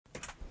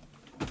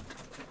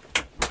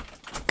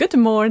Good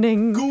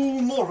morning.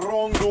 God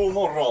morgon, god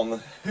morgon.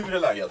 Hur är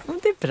läget?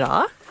 Det är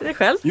bra. Är det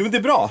själv? Jo, men det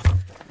är bra.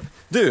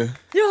 Du,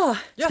 Ja.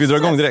 ska vi dra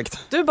igång direkt?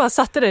 Du bara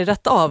satte dig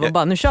rätt av och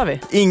bara, nu kör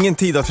vi. Ingen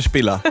tid att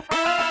förspilla.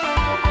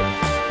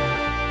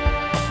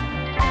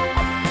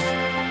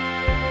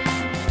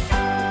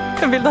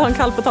 Vill du ha en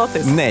kall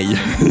potatis? Nej,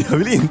 jag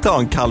vill inte ha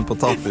en kall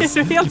potatis.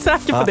 Är du helt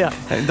säker på det?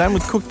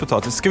 Däremot kokt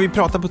potatis. Ska vi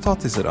prata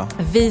potatis idag?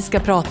 Vi ska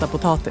prata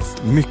potatis.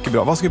 Mycket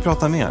bra. Vad ska vi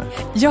prata mer?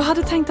 Jag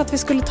hade tänkt att vi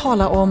skulle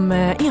tala om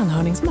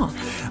enhörningsmat.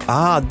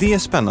 Det är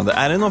spännande.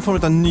 Är det någon form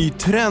av ny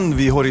trend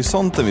vid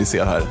horisonten vi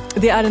ser här?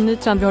 Det är en ny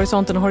trend vid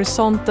horisonten och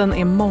horisonten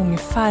är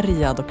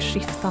mångfärgad och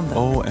skiftande.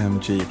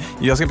 OMG.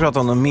 Jag ska prata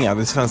om något mer,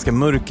 det svenska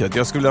mörkret.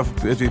 Jag skulle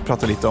vilja att vi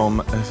pratar lite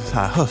om så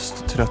här,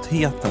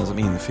 hösttröttheten som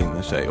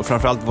infinner sig. Och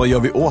framförallt, vad gör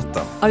vi åt den?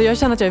 Alltså, jag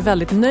känner att jag är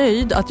väldigt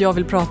nöjd att jag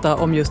vill prata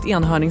om just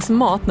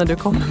enhörningsmat när du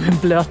kommer med en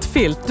blöt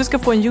filt. Du ska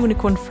få en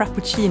unicorn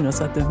frappuccino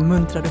så att du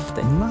muntrar upp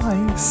dig.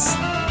 Nice.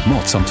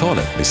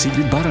 Matsamtalet med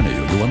Sigrid Barany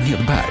och Johan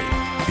Hedberg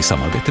i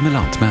samarbete med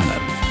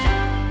Lantmännen.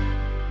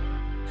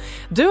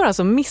 Du har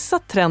alltså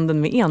missat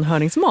trenden med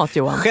enhörningsmat,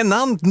 Johan.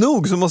 Genant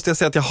nog så måste jag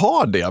säga att jag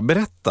har det.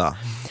 Berätta.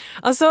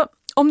 Alltså,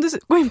 om du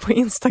går in på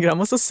Instagram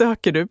och så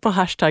söker du på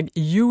hashtag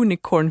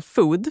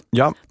unicornfood,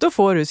 då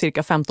får du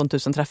cirka 15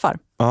 000 träffar.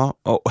 Ja,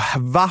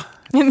 va?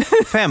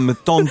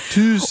 15 000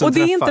 Och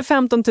det är träffar. inte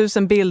 15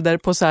 000 bilder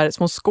på så här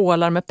små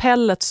skålar med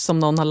pellets som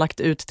någon har lagt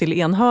ut till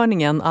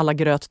enhörningen, alla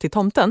gröt till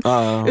tomten.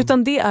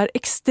 Utan det är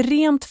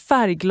extremt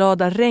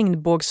färgglada,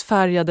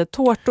 regnbågsfärgade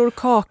tårtor,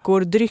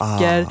 kakor,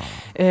 drycker,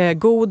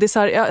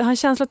 godisar. Jag har en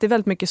känsla att det är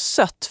väldigt mycket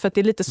sött för att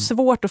det är lite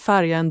svårt att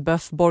färga en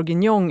bœuf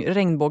bourguignon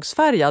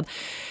regnbågsfärgad.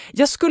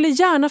 Jag skulle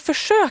gärna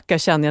försöka,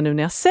 känner jag nu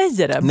när jag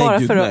säger det, bara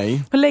för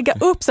att lägga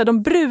upp så här,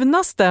 de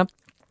brunaste,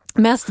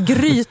 mest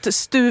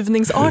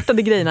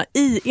grytstuvningsartade grejerna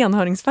i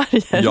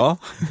enhörningsfärger. Ja.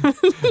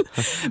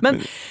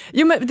 men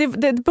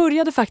det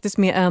började faktiskt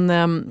med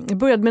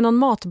någon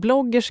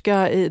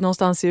matbloggerska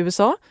någonstans i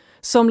USA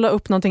som la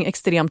upp någonting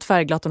extremt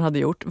färgglatt hon hade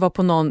gjort. Var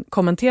på någon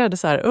kommenterade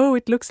så här: "Oh,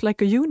 it looks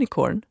like a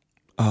unicorn."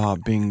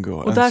 Bingo.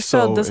 Och där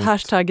föddes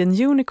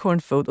hashtaggen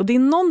unicornfood. Och det är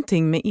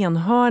någonting med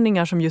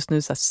enhörningar som just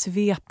nu så här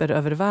sveper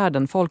över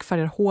världen. Folk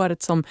färgar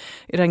håret som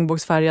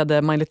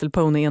regnbågsfärgade My Little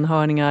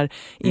Pony-enhörningar.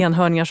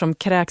 Enhörningar som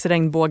kräks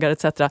regnbågar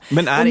etc.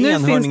 Men är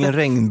enhörningen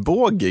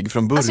regnbågig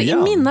från början?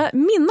 Alltså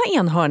mina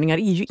enhörningar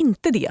är ju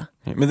inte det.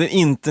 Men den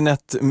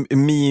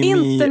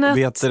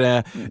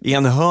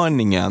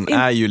enhörningen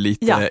är ju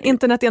lite... Ja,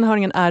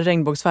 internetenhörningen är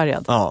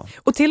regnbågsfärgad. Ja.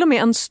 Och till och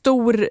med en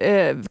stor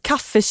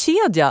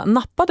kaffekedja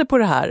nappade på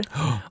det här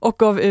och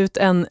gav ut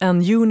en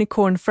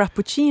unicorn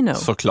frappuccino.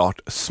 Såklart,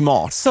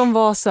 smart. Som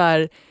var så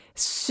här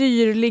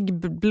syrlig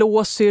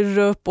blå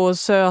syrup och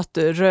söt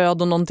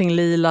röd och någonting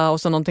lila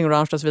och så någonting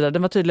orange och så vidare.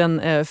 Den var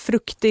tydligen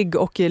fruktig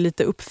och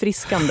lite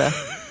uppfriskande.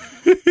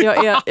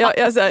 Jag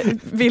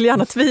vill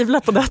gärna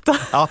tvivla på detta.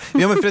 Ja,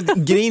 men för att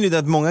grejen är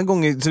att många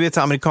gånger så vet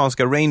jag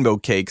amerikanska rainbow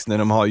cakes när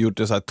de har gjort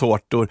så här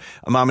tårtor,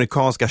 de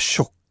amerikanska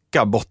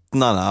tjocka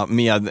bottnarna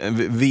med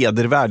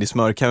vedervärdig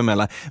smörkräm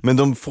emellan, men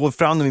de får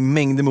fram dem i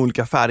mängder med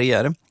olika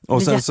färger.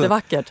 Och det är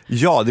jättevackert.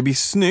 Det blir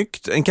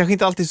snyggt. Kanske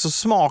inte alltid så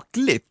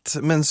smakligt,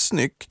 men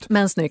snyggt.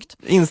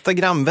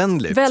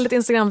 Instagramvänligt. Väldigt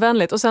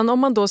Instagramvänligt. Och sen om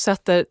man då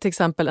sätter till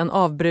exempel en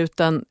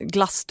avbruten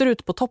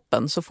glasstrut på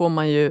toppen så får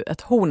man ju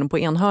ett horn på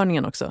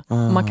enhörningen också.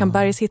 Man kan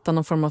bergs hitta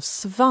någon form av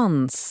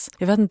svans.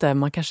 Jag vet inte,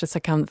 man kanske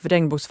kan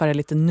regnbågsfärga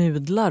lite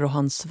nudlar och ha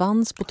en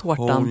svans på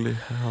tårtan. Holy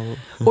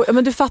hell.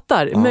 Men du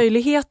fattar,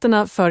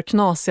 möjligheterna för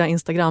knasiga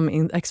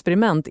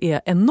Instagram-experiment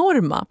är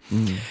enorma.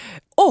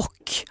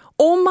 Och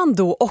om man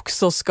då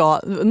också ska,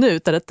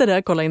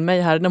 kolla in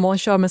mig här, när man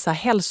kör med så här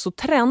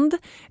hälsotrend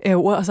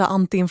och så här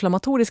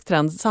antiinflammatorisk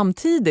trend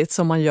samtidigt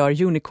som man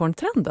gör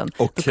unicorn-trenden.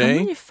 Då kan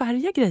man ju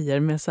färga grejer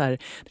med så här,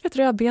 du vet,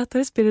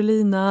 rödbetor,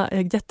 spirulina,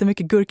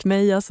 jättemycket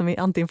gurkmeja som är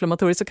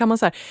antiinflammatoriskt. Så kan man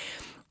så här,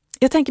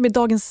 jag tänker med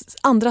dagens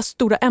andra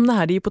stora ämne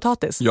här, det är ju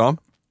potatis. Ja.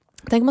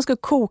 Tänk om man skulle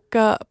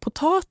koka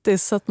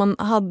potatis så att man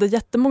hade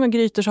jättemånga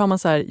grytor, så har man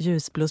så här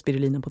ljusblå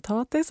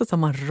spirulina-potatis och så har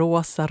man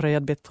rosa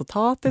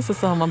rödbetpotatis och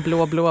så har man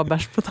blå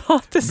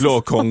blåbärspotatis.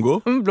 Blå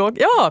Kongo.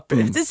 Ja,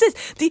 precis.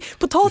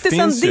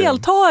 Potatisen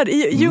deltar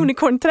i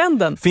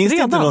unicorn-trenden. Finns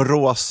det inte någon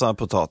rosa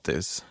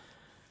potatis?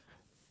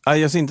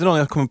 Jag ser inte någon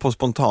jag kommer på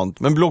spontant,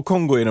 men blå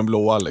Kongo är den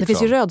blåa liksom. Det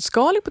finns ju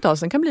rödskalig potatis,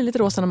 den kan bli lite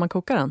rosa när man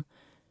kokar den.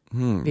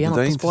 Vi är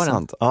det är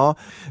intressant. Ja.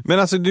 Men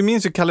alltså, du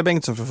minns ju Kalle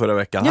Bengtsson för förra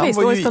veckan. Ja, visst,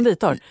 årets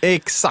konditor.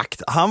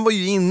 Exakt. Han var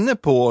ju inne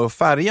på att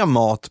färga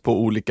mat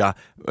på olika,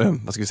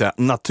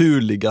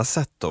 naturliga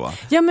sätt då, va?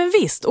 Ja, men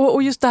visst.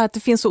 Och just det här att det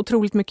finns så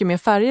otroligt mycket mer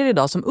färger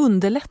idag som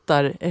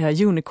underlättar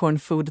unicorn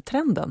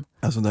food-trenden.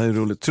 Alltså det här är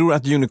roligt. Tror du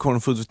att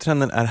unicorn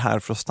food-trenden är här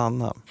för att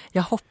stanna?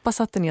 Jag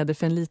hoppas att den är det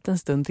för en liten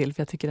stund till,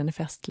 för jag tycker den är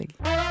festlig.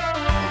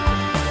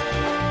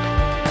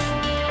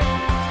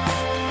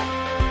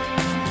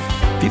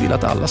 Vi vill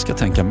att alla ska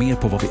tänka mer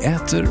på vad vi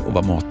äter och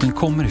var maten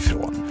kommer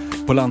ifrån.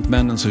 På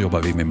Lantmännen så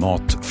jobbar vi med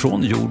mat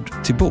från jord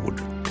till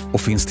bord.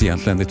 Och finns det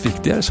egentligen ett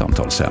viktigare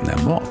samtalsämne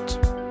än mat?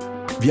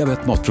 Vi har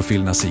bett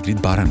matprofilerna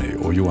Sigrid Barany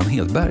och Johan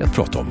Hedberg att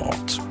prata om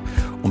mat.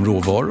 Om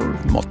råvaror,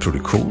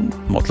 matproduktion,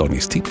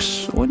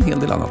 matlagningstips och en hel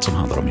del annat som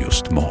handlar om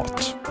just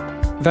mat.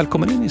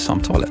 Välkommen in i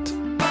samtalet.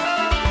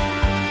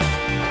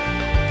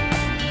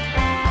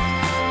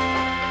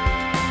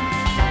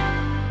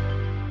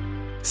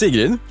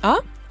 Sigrid, Ja?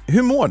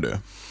 hur mår du?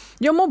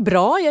 Jag mår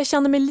bra, jag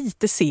känner mig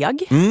lite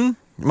seg.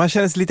 Man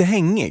känner sig lite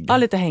hängig. Ja,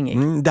 lite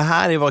hängig. Det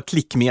här är vad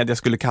klickmedia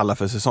skulle kalla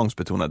för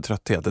säsongsbetonad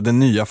trötthet. Den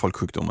nya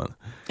folksjukdomen.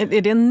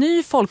 Är det en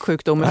ny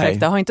folksjukdom? Nej.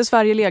 Ursäkta? Har inte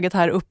Sverige legat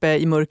här uppe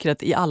i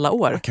mörkret i alla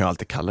år? Man kan ju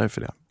alltid kalla det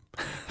för det.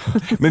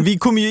 Men vi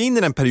kommer ju in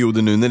i den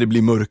perioden nu när det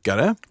blir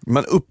mörkare.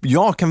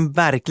 Jag kan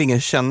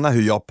verkligen känna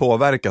hur jag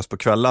påverkas på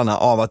kvällarna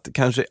av att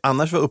kanske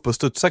annars vara uppe och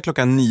studsa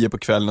 9:00 på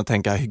kvällen och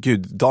tänka,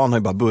 gud, dagen har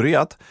ju bara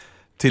börjat.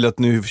 Till att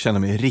nu känna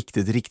mig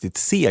riktigt, riktigt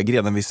seg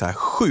redan vid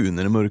 7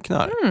 när det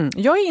mörknar.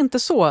 Jag är inte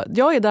så.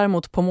 Jag är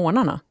däremot på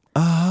morgnarna.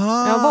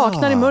 Jag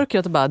vaknar i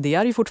mörkret och bara, det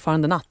är ju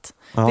fortfarande natt.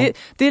 Ja.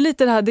 Det är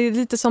lite det här, det är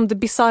lite som det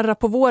bizarra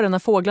på våren när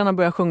fåglarna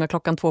börjar sjunga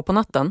 2:00 på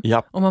natten.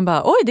 Ja. Och man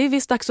bara, oj, det är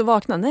visst dags att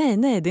vakna.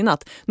 Nej, det är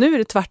natt. Nu är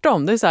det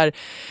tvärtom. Det är så här,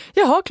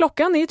 jaha,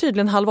 klockan är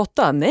tydligen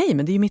 7:30. Nej,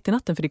 men det är ju mitt i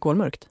natten för det går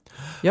mörkt.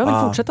 Jag vill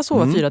fortsätta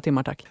sova 4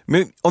 timmar, tack.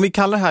 Men om vi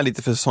kallar det här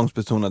lite för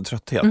säsongsbetonad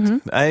trötthet,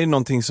 är det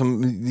någonting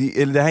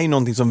det här är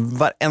någonting som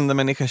varenda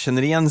människa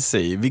känner igen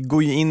sig i. Vi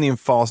går ju in i en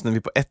fas när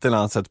vi på ett eller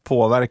annat sätt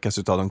påverkas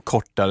av de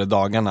kortare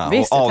dagarna.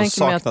 Visst, och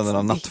avsaknaden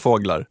av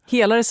nattfåglar.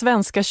 Hela det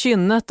svenska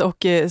kynnet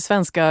och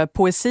svenska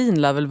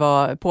poesin lär väl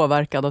vara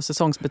påverkad av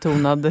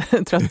säsongsbetonad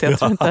trötthet.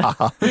 Tror inte.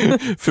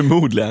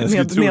 Förmodligen, jag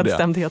skulle tro det.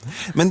 Nedstämdhet.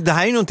 Men det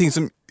här är någonting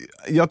som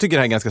jag tycker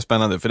det här är ganska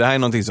spännande, för det här är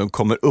någonting som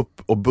kommer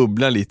upp och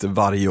bubblar lite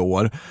varje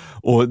år.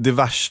 Och det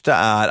värsta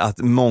är att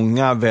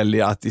många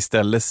väljer att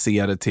istället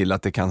se det till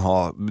att det kan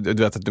ha, du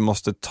vet att du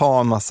måste ta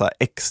en massa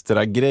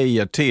extra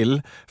grejer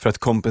till för att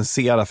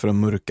kompensera för de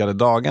mörkare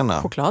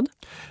dagarna. Choklad?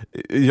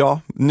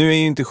 Ja, nu är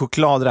ju inte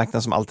choklad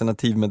räknat som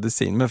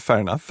alternativmedicin, men fair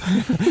enough.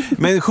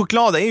 Men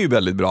choklad är ju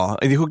väldigt bra.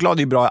 Choklad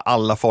är ju bra i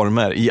alla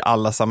former, i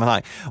alla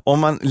sammanhang. Om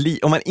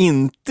man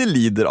inte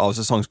lider av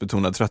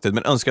säsongsbetonad trötthet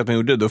men önskar att man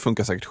gjorde det, då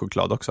funkar säkert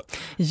choklad också.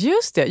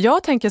 Just det,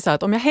 jag tänker så här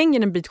att om jag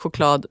hänger en bit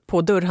choklad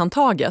på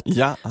dörrhandtaget,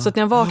 så att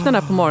när jag vaknar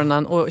där på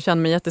morgonen och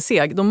känner mig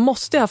jätteseg, då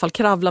måste jag i alla fall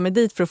kravla mig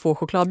dit för att få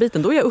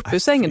chokladbiten. Då är jag uppe ur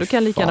sängen, då kan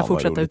jag lika gärna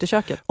fortsätta ut i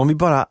köket. Om vi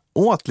bara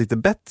åt lite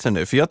bättre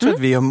nu, för jag tror att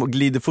vi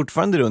glider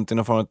fortfarande runt i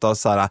någon form av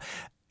så här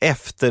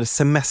efter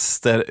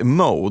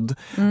semester-mode.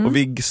 Och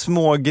vi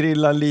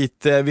smågrillar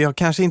lite. Vi har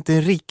kanske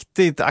inte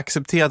riktigt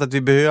accepterat att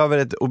vi behöver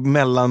ett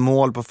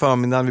mellanmål på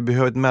förmiddagen, vi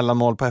behöver ett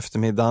mellanmål på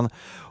eftermiddagen.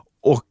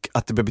 Och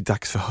att det börjar bli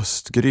dags för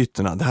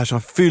höstgrytorna. Det här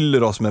som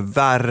fyller oss med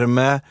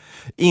värme.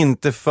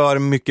 Inte för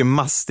mycket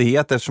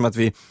mastighet eftersom att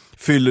vi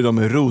fyller dem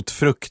med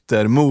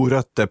rotfrukter,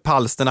 morötter,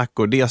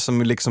 palsternackor. Det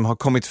som liksom har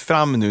kommit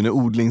fram nu när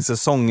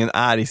odlingssäsongen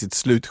är i sitt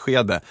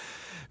slutskede.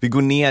 Vi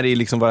går ner i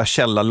liksom våra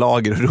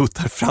källarlager och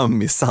rotar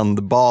fram i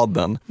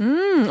sandbaden.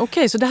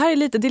 Okej, så det här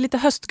är lite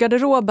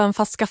höstgarderoben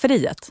fast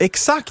skafferiet.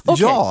 Exakt,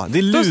 okay. Ja. Det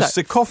är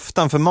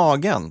lusekoftan för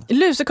magen.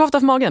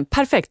 Lusekoftan för magen,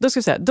 perfekt. Då ska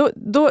vi säga,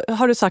 då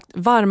har du sagt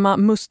varma,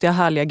 mustiga,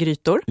 härliga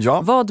grytor.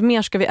 Ja. Vad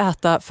mer ska vi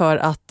äta för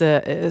att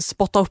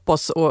spotta upp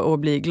oss och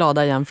bli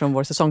glada igen från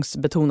vår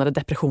säsongsbetonade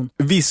depression?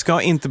 Vi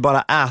ska inte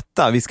bara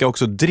äta, vi ska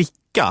också dricka.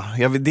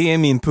 Det är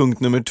min punkt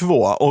nummer 2.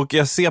 Och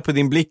jag ser på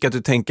din blick att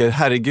du tänker,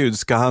 herregud,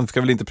 han ska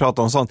väl inte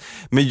prata om sånt.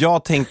 Men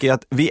jag tänker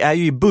att vi är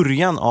ju i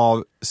början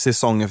av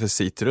säsongen för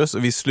citrus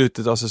och vi är i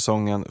slutet av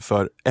säsongen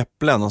för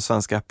äpplen, de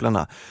svenska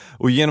äpplena.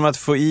 Och genom att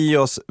få i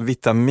oss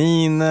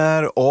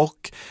vitaminer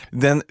och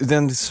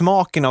den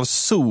smaken av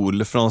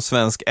sol från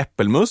svensk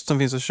äppelmust som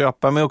finns att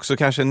köpa, men också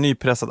kanske en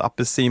nypressad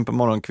apelsin på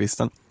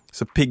morgonkvisten,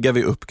 så piggar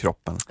vi upp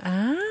kroppen.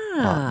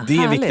 Det är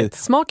härligt. viktigt.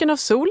 Smaken av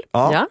sol.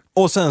 Ja.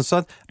 Och sen så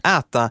att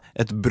äta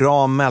ett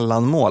bra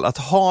mellanmål. Att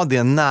ha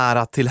det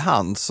nära till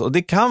hands. Och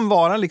det kan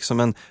vara liksom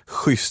en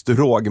schysst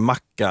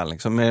rågmacka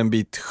liksom, med en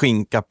bit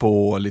skinka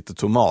på och lite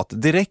tomat.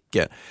 Det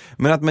räcker.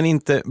 Men att man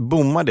inte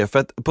bommar det. För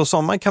att på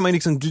sommaren kan man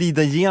liksom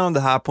glida igenom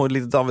det här på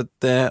lite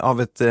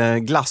av ett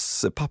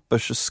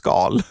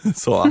glasspappersskal.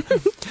 Så.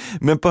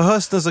 Men på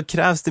hösten så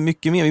krävs det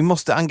mycket mer. Vi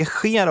måste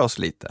engagera oss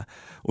lite.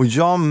 Och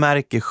jag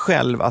märker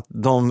själv att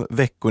de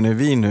veckor när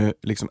vi nu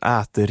liksom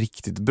äter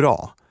riktigt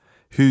bra,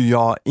 hur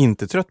jag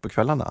inte är trött på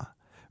kvällarna.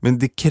 Men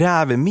det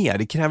kräver mer,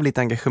 det kräver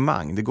lite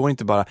engagemang. Det går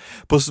inte bara...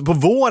 På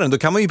våren då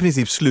kan man ju i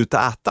princip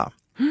sluta äta.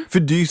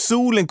 För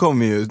solen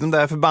kommer ju, de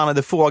där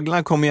förbannade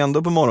fåglarna kommer ju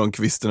ändå på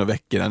morgonkvisten och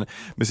väcker den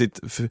med sitt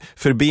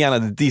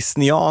förbenade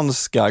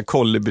disneyanska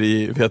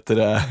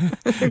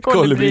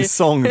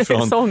kolibri-sång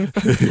från...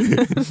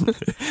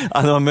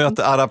 Att man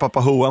möter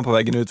Arapapahoan på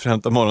vägen ut för att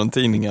hämta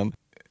morgontidningen.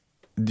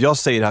 Jag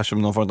säger det här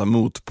som någon form av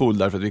motpol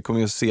därför att vi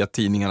kommer att se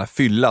tidningarna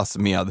fyllas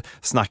med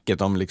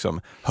snacket om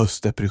liksom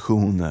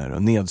höstdepressioner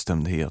och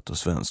nedstämdhet och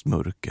svenskt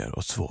mörker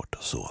och svårt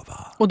att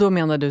sova. Och då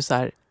menar du så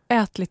här,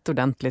 ät lite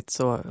ordentligt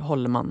så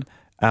håller man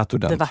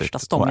det värsta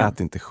stången. Och ät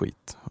inte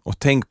skit. Och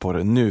tänk på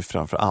det nu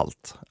framför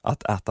allt,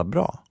 att äta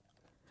bra.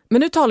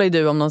 Men nu talar ju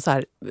du om någon så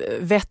här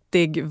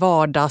vettig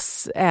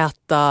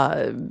vardagsäta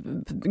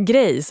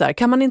grej. Så här.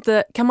 Kan man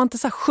inte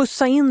så här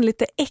skjutsa in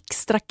lite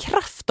extra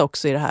kraft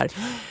också i det här?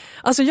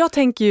 Alltså jag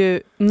tänker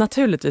ju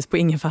naturligtvis på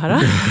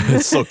ingefära.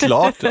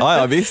 Såklart,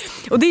 ja visst.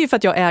 Och det är ju för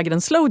att jag äger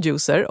en slow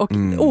juicer och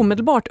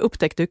omedelbart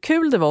upptäckte hur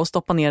kul det var att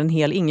stoppa ner en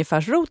hel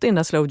ingefärsrot i den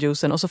där slow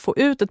juicern och så få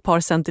ut ett par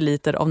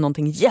centiliter av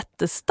någonting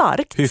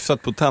jättestarkt.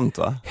 Hyfsat potent,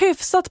 va?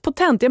 Hyfsat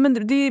potent, ja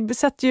men det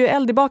sätter ju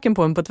eld i baken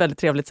på en på ett väldigt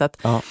trevligt sätt.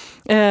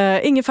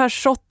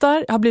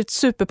 Ingefärsshottar har blivit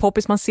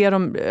superpoppis, man ser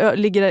dem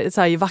ligger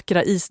så här i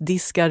vackra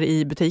isdiskar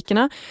i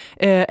butikerna.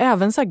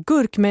 Även så här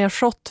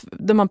gurkmejershot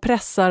där man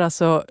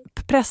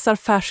pressar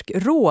färsk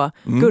rå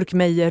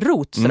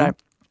gurkmejerrot sådär.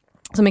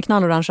 Som är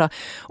knallorangea.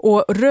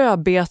 Och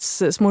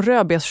små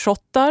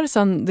rödbetsshottar.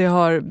 Sen det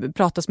har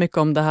pratats mycket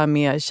om det här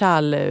med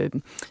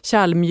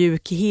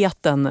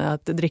kärlmjukheten.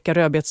 Att dricka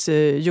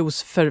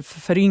rödbetsjuice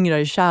föryngrar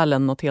ju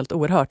kärlen något helt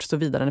oerhört. Så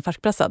vidare, den är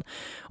färskpressad.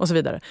 Och så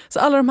vidare. Så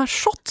alla de här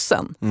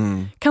shotsen.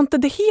 Kan inte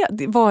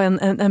det vara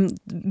en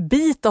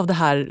bit av det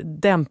här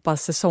dämpa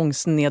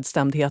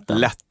säsongsnedstämdheten?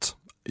 Lätt.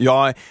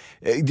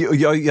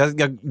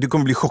 Du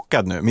kommer bli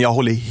chockad nu. Men jag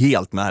håller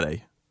helt med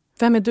dig.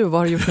 Vem är du? Vad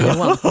har du gjort med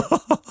Johan?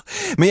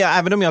 Men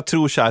även om jag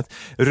tror så att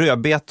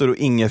rödbetor och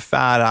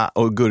ingefära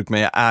och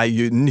gurkmeja är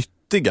ju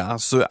nyttiga,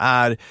 så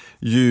är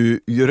ju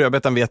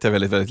rödbetan vet jag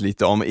väldigt, väldigt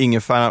lite om.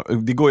 Ingefära,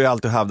 det går ju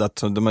alltid att hävda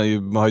att de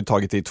har ju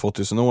tagit det i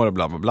 2000 år och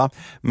bla bla bla.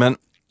 Men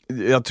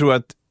jag tror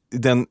att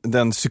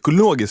den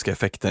psykologiska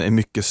effekten är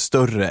mycket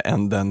större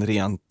än den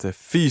rent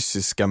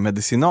fysiska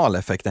medicinala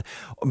effekten.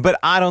 But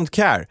I don't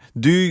care.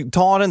 Du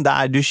tar den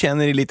där, du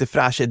känner dig lite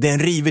fräsch, den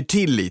river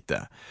till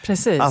lite.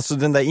 Precis. Alltså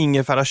den där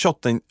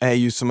ingefära-shotten är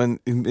ju som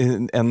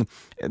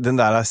den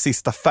där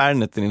sista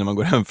färneten innan man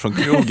går hem från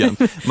krogen.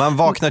 Man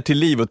vaknar till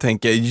liv och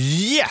tänker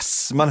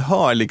yes! Man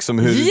hör liksom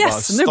hur det bara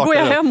startar. Nu går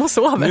jag hem och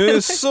sover.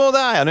 Nu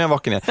sådär, nu är jag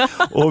vaken igen.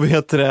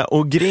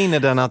 Och grejen är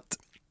den att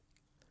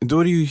då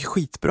är det ju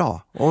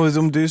skitbra. Och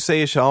om du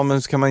säger så, ja,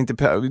 men ska man inte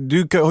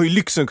du har ju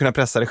lyxen att kunna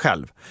pressa dig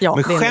själv. Ja,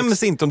 men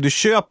skäms inte om du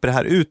köper det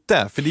här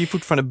ute, för det är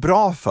fortfarande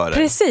bra för dig.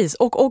 Precis,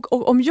 och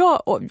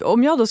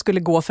om jag då skulle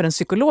gå för den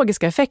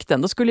psykologiska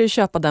effekten, då skulle jag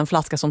köpa den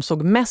flaska som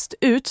såg mest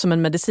ut som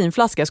en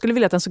medicinflaska. Jag skulle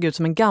vilja att den såg ut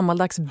som en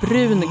gammaldags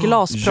brun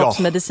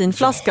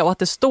glasproppsmedicinflaska och att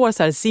det står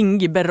så här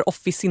Zingiber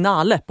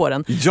Officinale på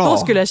den. Ja. Då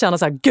skulle jag känna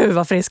så här, gud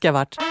vad frisk jag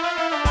varit.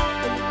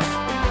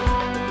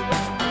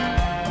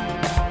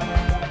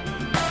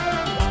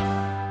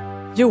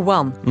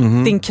 Johan,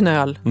 din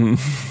knöl.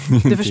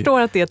 Du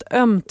förstår att det är ett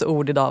ömt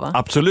ord idag, va?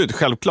 Absolut,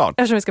 självklart.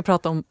 Eftersom vi ska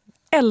prata om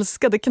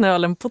älskade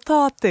knölen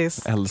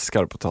potatis.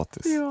 Älskar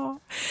potatis. Ja.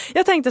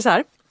 Jag tänkte så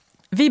här,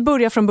 vi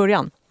börjar från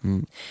början.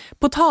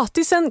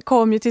 Potatisen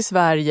kom ju till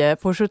Sverige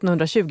på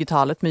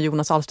 1720-talet med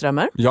Jonas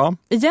Alströmer. Ja.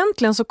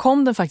 Egentligen så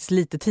kom den faktiskt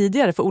lite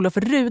tidigare, för Olof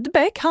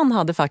Rudbeck, han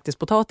hade faktiskt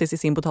potatis i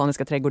sin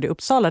botaniska trädgård i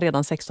Uppsala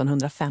redan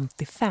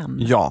 1655.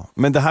 Ja,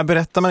 men det här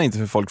berättar man inte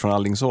för folk från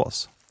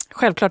Alingsås.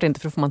 Självklart inte,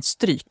 för då får man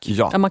stryk.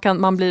 Ja.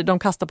 De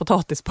kastar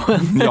potatis på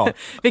en. Ja.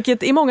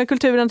 Vilket i många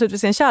kulturer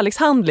naturligtvis är en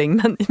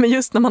kärlekshandling. Men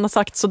just när man har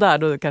sagt sådär,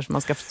 då kanske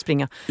man ska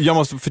springa. Jag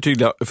måste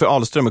förtydliga, för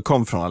Alströmer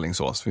kom från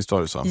Alingsås, visst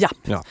var det så?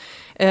 Ja.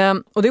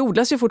 Och det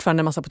odlas ju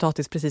fortfarande en massa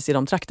potatis precis i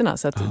de trakterna.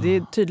 Så att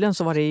tydligen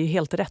så var det ju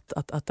helt rätt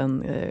att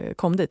den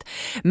kom dit.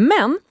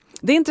 Men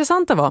det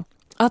intressanta var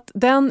att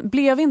den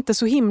blev inte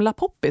så himla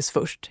poppis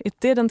först. It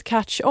didn't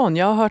catch on.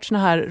 Jag har hört såna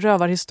här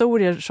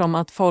rövarhistorier som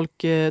att folk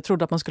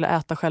trodde att man skulle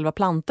äta själva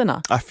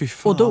plantorna. Fy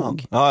fan. Och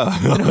dog. Ja.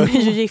 De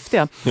är ju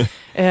giftiga.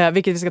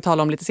 Vilket vi ska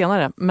tala om lite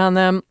senare.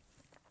 Men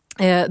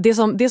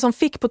det som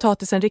fick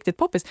potatisen riktigt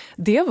poppis,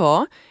 det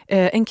var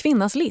en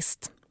kvinnas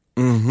list.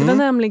 Det var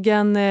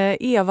nämligen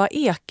Eva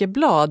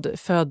Ekeblad,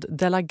 född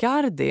De la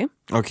Gardie.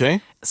 Okay.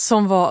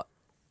 Som var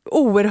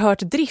oerhört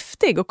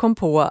driftig och kom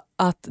på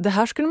att det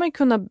här skulle man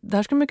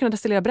kunna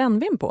destillera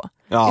brännvin på.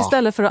 Ja.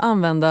 Istället för att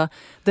använda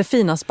det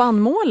fina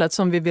spannmålet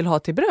som vi vill ha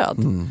till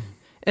bröd.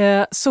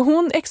 Så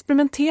hon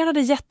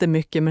experimenterade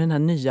jättemycket med den här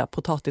nya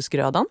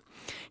potatisgrödan.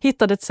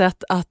 Hittade ett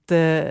sätt att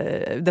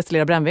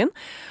destillera brännvin.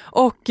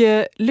 Och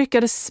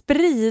lyckades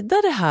sprida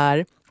det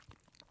här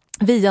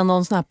via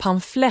någon sån här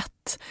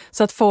pamflett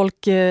så att folk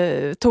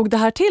tog det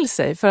här till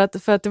sig. För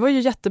att det var ju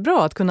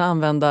jättebra att kunna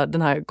använda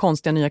den här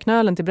konstiga nya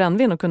knölen till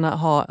brännvin och kunna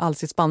ha all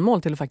sitt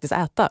spannmål till att faktiskt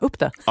äta upp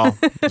det. Ja,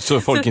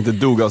 så folk inte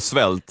dog av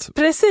svält.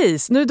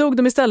 Precis, nu dog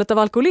de istället av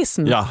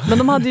alkoholism. Ja. Men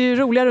de hade ju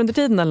roligare under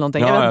tiden eller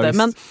någonting, jag vet inte.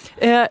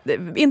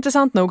 Men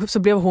intressant nog så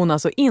blev hon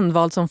alltså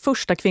invald som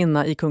första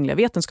kvinna i Kungliga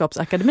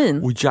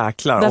Vetenskapsakademin.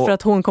 Jäklar. Därför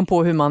att hon kom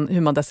på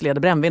hur man destillerade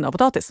brännvin av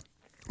potatis.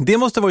 Det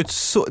måste ha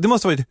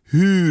varit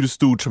hur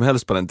stort som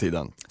helst på den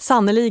tiden.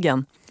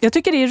 Sannoliken. Jag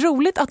tycker det är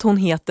roligt att hon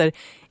heter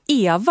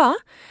Eva.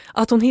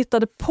 Att hon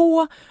hittade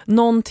på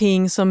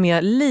någonting som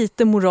är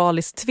lite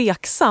moraliskt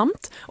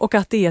tveksamt. Och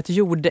att det är ett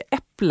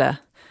jordäpple.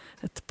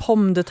 Ett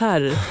pomme de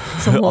terre.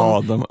 Som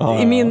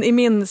hon, i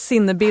min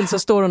sinnebild så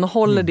står hon och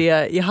håller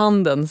det i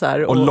handen. Så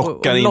här, och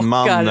lockar in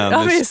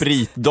mannen med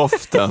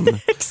spritdoften.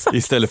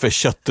 Istället för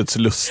köttets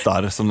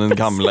lustar som den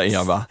gamla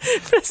Eva.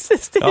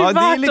 Precis, det är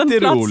värt en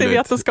plats i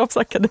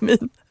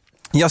Vetenskapsakademin.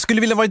 Jag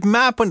skulle vilja varit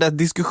med på den där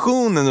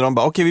diskussionen när de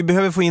bara, okej, vi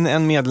behöver få in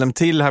en medlem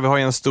till här, vi har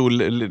en stol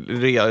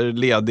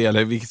ledig,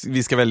 eller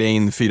vi ska välja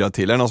in 4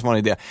 till, eller någon som har en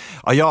idé.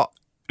 Ja,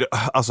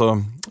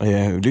 alltså,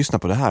 lyssna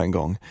på det här en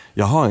gång.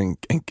 Jag har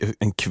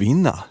en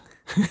kvinna.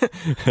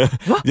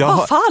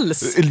 Vad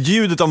falskt?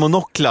 Ljudet av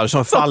monoklar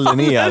som faller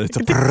ner.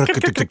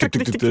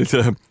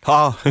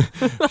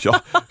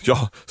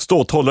 Ja,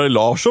 ståthållare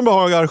Larsson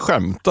behagar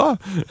skämta.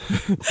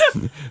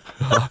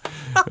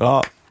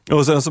 Ja.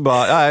 Och sen så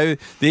bara,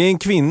 det är en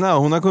kvinna,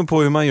 hon har kommit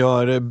på hur man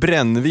gör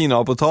brännvin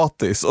av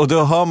potatis. Och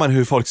då hör man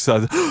hur folk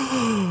säger,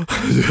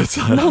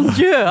 Mon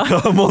Dieu.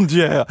 Ja, Mon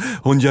Dieu.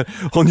 Hon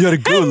gör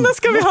guld. Henne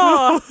ska vi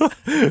ha.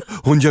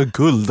 Hon gör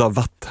guld av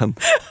vatten.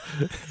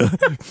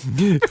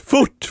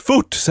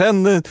 Fort,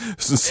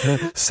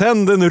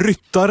 sänd en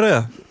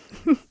ryttare.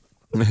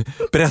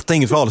 Berätta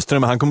inget för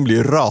Ahlström, han kommer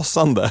bli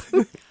rasande.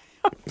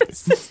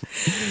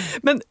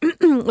 Men,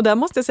 och där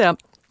måste jag säga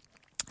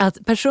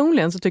att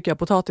personligen så tycker jag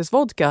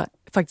potatisvodka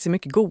faktiskt är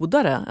mycket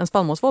godare än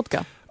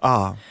spannmålsvodka.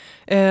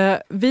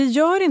 Vi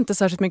gör inte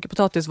särskilt mycket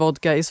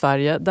potatisvodka i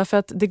Sverige därför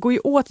att det går ju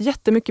åt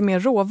jättemycket mer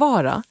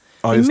råvara.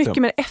 Det är mycket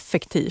mer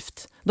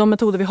effektivt. De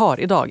metoder vi har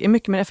idag är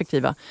mycket mer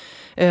effektiva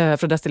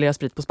för att destillera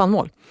sprit på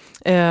spannmål.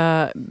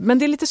 Men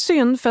det är lite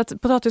synd för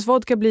att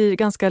potatisvodka blir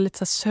ganska lite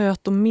så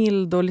söt och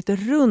mild och lite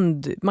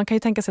rund. Man kan ju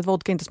tänka sig att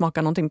vodka inte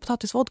smakar någonting.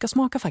 Potatisvodka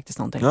smakar faktiskt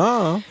någonting.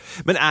 Ja.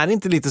 Men är det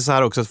inte lite så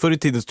här också att förr i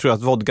tiden tror jag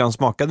att vodkan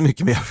smakade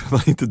mycket mer för att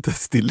man inte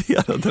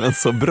destillerade den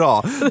så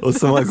bra. Och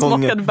så många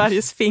gånger smakade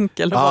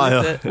bergsfinkel och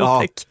var lite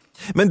otäck.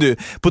 Men du,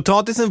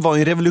 potatisen var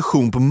en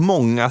revolution på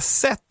många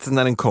sätt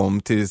när den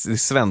kom till det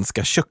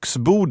svenska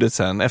köksbordet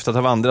sen efter att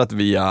ha vandrat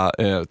via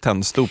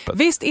tändstopet.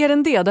 Visst är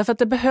den det, därför att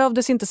det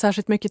behövdes inte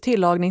särskilt mycket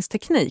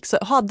tillagningsteknik. Så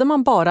hade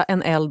man bara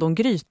en eld och en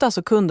gryta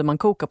så kunde man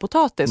koka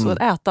potatis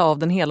och äta av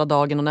den hela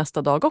dagen och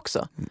nästa dag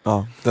också.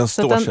 Ja, den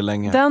står sig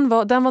länge. Den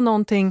var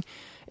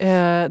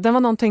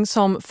någonting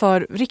som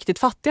för riktigt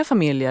fattiga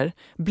familjer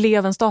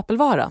blev en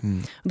stapelvara.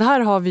 Det här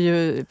har vi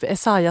ju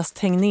Esaias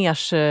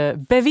Tegnérs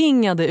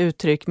bevingade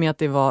uttryck med att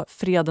det var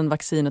freden,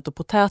 vaccinet och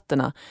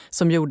potäterna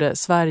som gjorde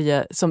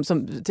Sverige, som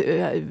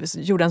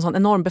gjorde en sån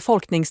enorm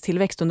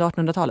befolkningstillväxt under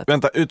 1800-talet.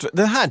 Vänta,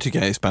 det här tycker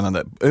jag är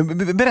spännande.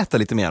 Berätta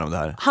lite mer om det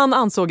här. Han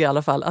ansåg i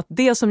alla fall att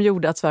det som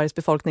gjorde att Sveriges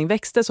befolkning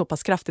växte så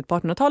pass kraftigt på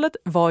 1800-talet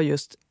var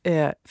just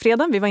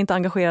freden. Vi var inte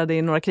engagerade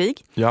i några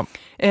krig. Ja.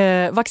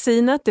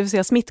 Vaccinet, det vill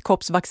säga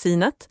smittkoppsvaccinet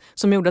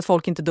som gjorde att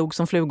folk inte dog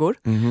som flugor.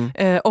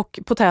 Och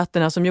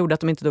potäterna som gjorde att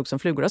de inte dog som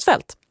flugor av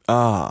svält.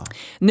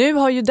 Nu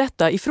har ju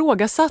detta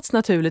ifrågasatts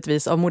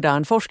naturligtvis av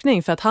modern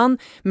forskning för att han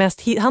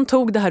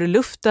tog det här ur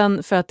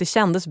luften för att det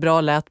kändes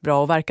bra, lät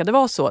bra och verkade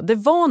vara så. Det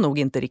var nog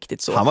inte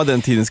riktigt så. Han var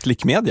den tidens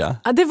klickmedia.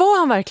 Ja, det var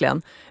han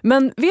verkligen.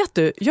 Men vet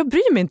du, jag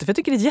bryr mig inte för jag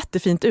tycker det är ett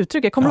jättefint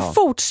uttryck. Jag kommer att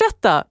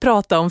fortsätta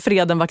prata om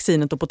freden,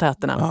 vaccinet och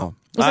potäterna.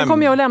 Och sen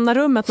kommer jag att lämna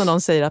rummet när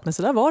någon säger att men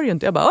så där var det ju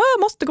inte. Jag bara,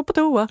 jag måste gå på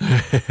toa.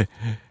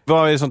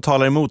 Vad är det som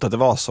talar emot att det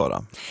var så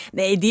då?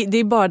 Nej, det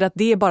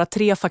är bara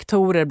 3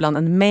 faktorer bland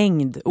en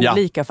mängd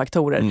olika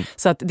faktorer.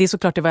 Så att det är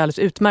såklart det var alldeles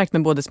utmärkt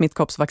med både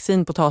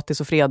smittkoppsvaccin,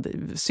 potatis och fred,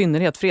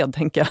 synnerhet fred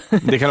tänker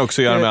jag. Det kan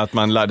också göra med att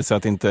man lärde sig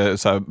att inte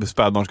så här,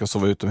 spädbarn ska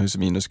sova utomhus i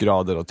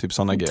minusgrader och typ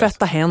sådana grejer.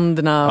 Tvätta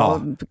händerna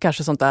och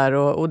kanske sånt där.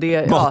 Och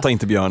det, mata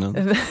inte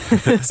björnen.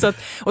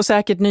 och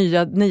säkert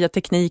nya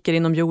tekniker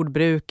inom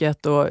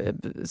jordbruket och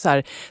så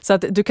här. Så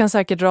att du kan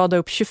säkert rada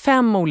upp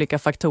 25 olika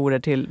faktorer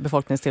till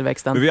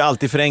befolkningstillväxten. Men vi har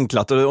alltid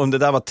förenklat och om det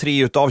där var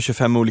 3 utav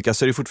 25 olika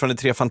så är det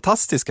fortfarande 3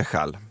 fantastiska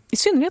skäl. I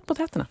synnerhet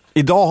potäterna.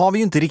 Idag har vi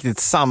ju inte riktigt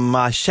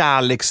samma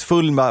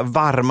kärleksfulla,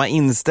 varma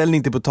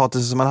inställning till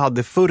potatis som man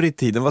hade förr i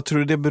tiden. Vad tror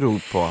du det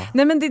beror på?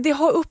 Nej men det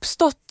har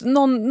uppstått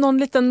någon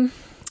liten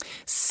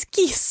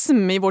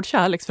skism i vårt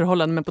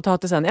kärleksförhållande med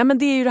potatisen. Ja men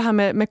det är ju det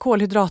här med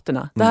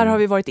kolhydraterna. Det här har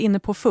vi varit inne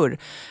på förr.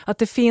 Att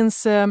det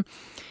finns en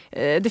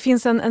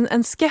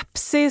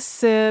skepsis,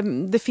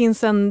 det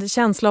finns en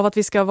känsla av att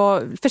vi ska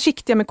vara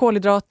försiktiga med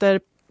kolhydrater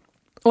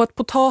och att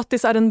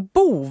potatis är en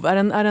bov,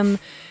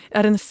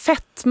 är en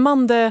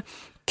fettmande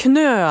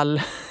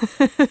knöl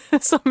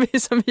som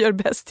vi gör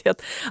bäst i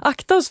att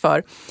akta oss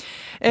för.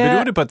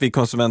 Beror det på att vi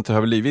konsumenter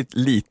har blivit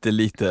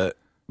lite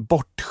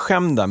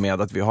bortskämda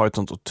med att vi har ett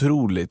sånt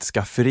otroligt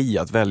skafferi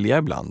att välja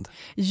ibland?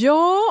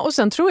 Ja, och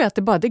sen tror jag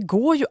att det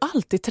går ju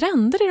alltid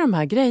trender i de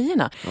här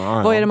grejerna.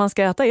 Vad är det man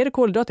ska äta? Är det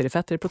kolhydrater? Är det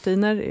fett? Är det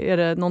proteiner? Är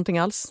det någonting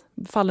alls?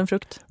 Fallen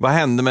frukt? Vad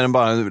händer med den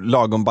bara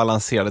lagom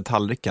balanserade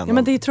tallriken? Ja,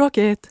 men det är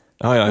tråkigt.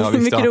 Ja, det är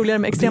mycket roligare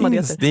med extrema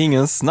dieter. Det är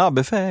ingen snabb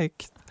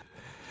effekt.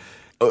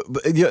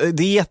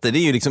 Dieter, det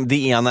är ju liksom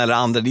det ena eller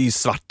andra, det är ju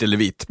svart eller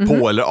vitt,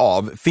 på eller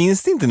av.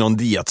 Finns det inte någon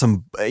diet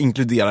som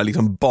inkluderar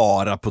liksom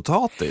bara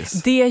potatis?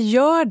 Det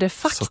gör det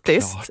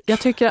faktiskt. Såklart. Jag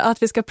tycker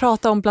att vi ska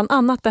prata om bland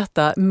annat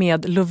detta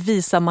med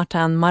Lovisa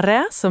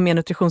Martin-Marais som är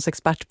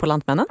nutritionsexpert på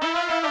Lantmännen.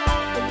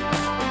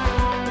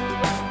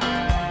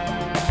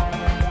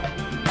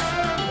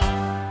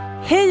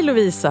 Hej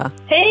Lovisa!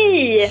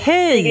 Hej!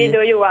 Sigrid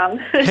och Johan.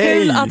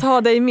 Kul att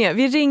ha dig med.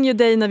 Vi ringer ju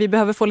dig när vi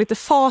behöver få lite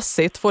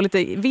facit, få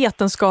lite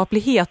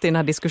vetenskaplighet i den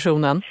här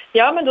diskussionen.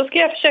 Ja, men då ska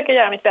jag försöka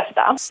göra mitt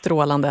bästa.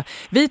 Strålande.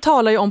 Vi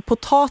talar ju om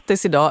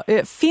potatis idag.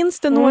 Finns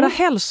det några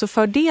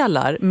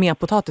hälsofördelar med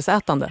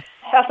potatisätande?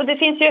 Alltså det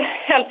finns ju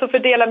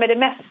hälsofördelar med det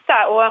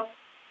mesta och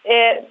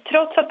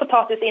trots att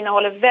potatis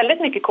innehåller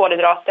väldigt mycket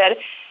kolhydrater,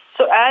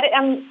 så är det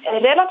en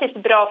relativt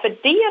bra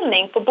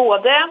fördelning på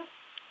både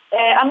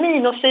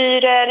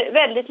aminosyror,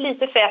 väldigt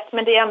lite fett,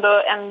 men det är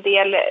ändå en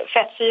del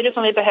fettsyror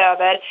som vi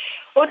behöver,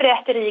 och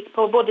rätt rik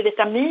på både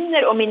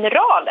vitaminer och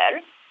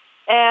mineraler.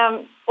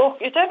 Och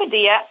utöver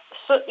det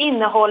så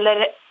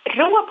innehåller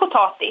rå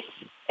potatis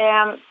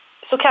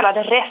så kallad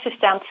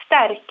resistent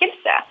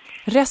stärkelse.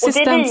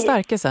 Resistent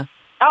stärkelse?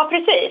 Ja,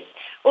 precis.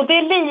 Och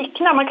det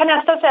liknar, man kan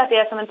nästan säga att det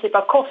är som en typ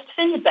av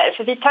kostfiber,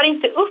 för vi tar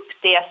inte upp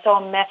det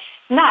som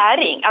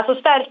näring. Alltså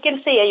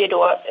stärkelse är ju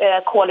då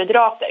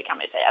kolhydrater, kan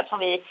man ju säga, som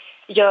vi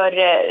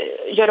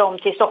gör om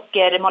till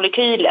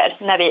sockermolekyler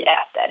när vi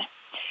äter.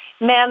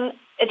 Men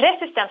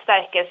resistent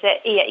stärkelse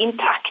är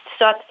intakt,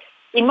 så att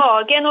i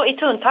magen och i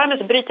tunntarmen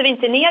så bryter vi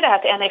inte ner det här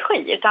till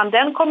energi, utan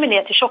den kommer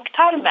ner till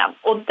tjocktarmen,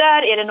 och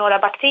där är det några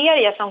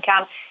bakterier som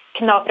kan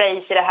knapra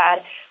i sig det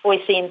här och i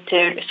sin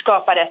tur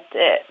skapa rätt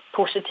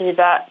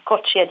positiva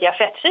kortkedjiga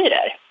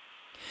fettsyror.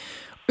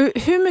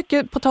 Hur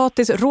mycket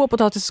rå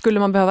potatis skulle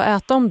man behöva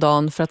äta om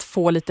dagen för att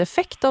få lite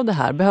effekt av det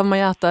här? Behöver man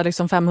äta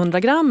liksom 500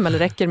 gram eller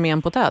räcker med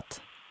en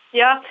potät?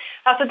 Ja,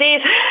 alltså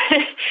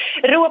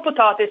rå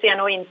potatis är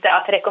nog inte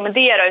att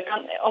rekommendera, utan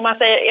om man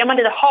säger, är man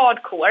lite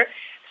hardcore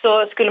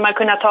så skulle man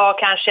kunna ta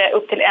kanske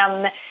upp till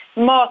en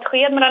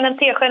matsked, mellan en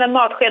tesked och en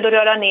matsked, och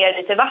röra ner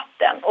lite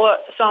vatten. Och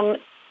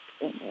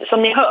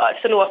som ni hör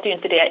så låter ju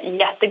inte det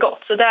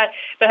jättegott. Så där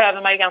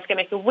behöver man ju ganska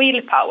mycket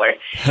willpower.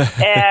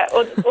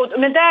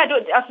 Men där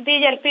då, alltså det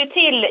hjälper ju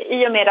till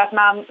i och med att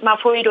man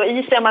får ju då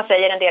i sig, om man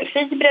säger, en del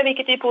fibrer,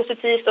 vilket är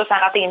positivt, och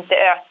sen att det inte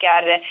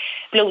ökar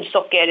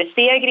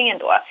blodsockerstegringen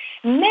då.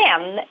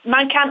 Men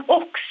man kan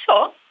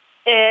också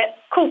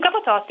koka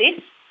potatis,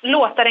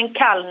 låta den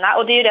kallna,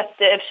 och det är ju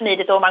rätt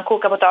smidigt om man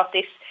kokar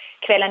potatis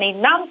kvällen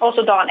innan och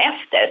så dagen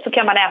efter så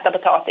kan man äta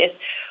potatis.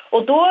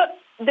 Och då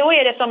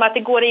är det som att det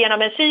går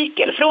igenom en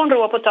cykel. Från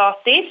rå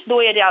potatis,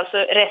 då är det alltså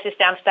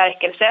resistent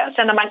stärkelse.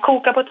 Sen när man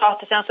kokar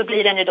potatisen så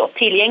blir den ju då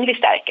tillgänglig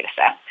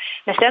stärkelse.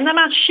 Men sen när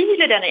man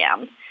kyler den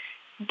igen,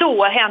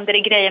 då händer det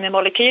grejer med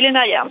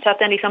molekylerna igen. Så att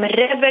den liksom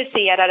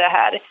reverserar det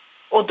här.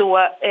 Och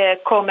då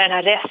kommer den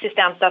här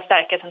resistenta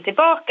stärkelsen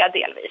tillbaka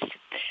delvis.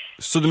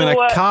 Så du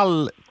menar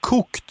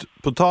kallkokt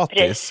potatis?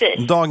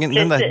 Precis.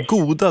 Den där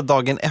goda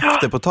dagen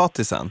efter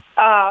potatisen?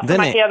 Ja, man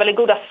kan göra väldigt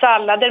goda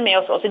sallader med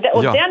och så.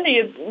 Och den är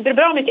ju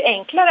bra mycket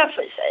enklare att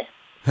få i sig.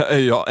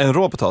 Ja, en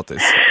rå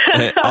potatis.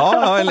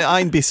 Ja, eller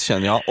ein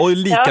bisschen, ja. Och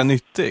lika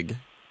nyttig.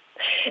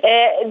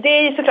 Det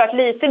är ju såklart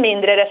lite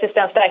mindre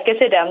resistent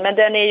stärkelse i den, men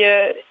den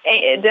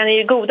är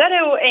ju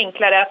godare och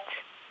enklare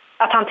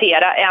att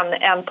hantera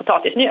än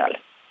potatismjöl.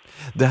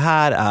 Det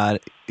här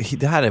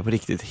är på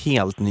riktigt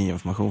helt ny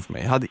information för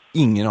mig. Jag hade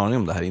ingen aning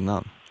om det här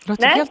innan. Det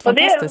låter helt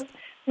fantastiskt.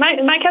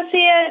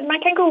 Man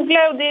kan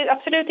googla, och det är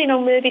absolut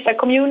inom vissa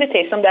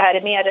communities som det här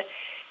är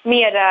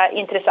mer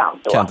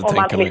intressant då. Om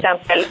man till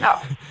exempel,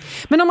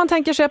 Men om man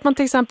tänker sig att man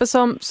till exempel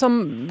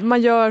som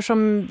man gör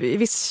som i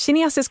viss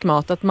kinesisk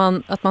mat,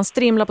 att man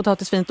strimlar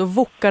potatis fint och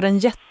wokar den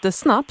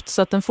jättesnabbt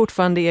så att den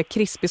fortfarande är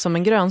krispig som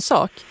en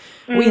grönsak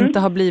och inte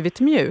har blivit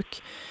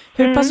mjuk.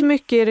 Hur pass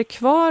mycket är det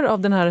kvar av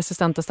den här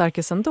resistenta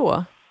stärkelsen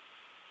då?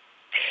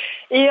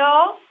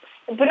 Ja,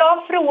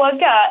 bra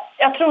fråga.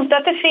 Jag tror inte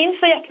att det finns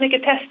så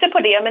jättemycket tester på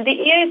det, men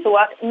det är ju så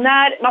att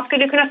man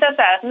skulle kunna säga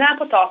så här, att när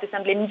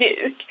potatisen blir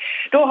mjuk,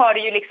 då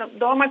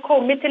har man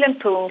kommit till en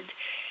punkt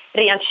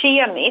rent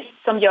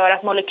kemiskt som gör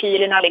att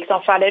molekylerna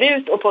liksom faller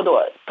ut, och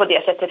på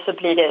det sättet så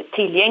blir det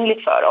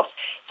tillgängligt för oss.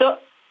 Så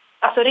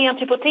alltså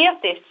rent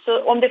hypotetiskt,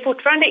 så om det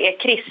fortfarande är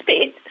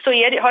krispigt så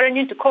har den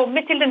ju inte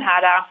kommit till den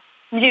här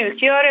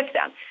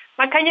mjukgörelsen.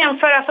 Man kan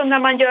jämföra som när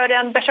man gör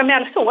en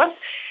bechamelsås,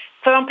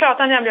 för man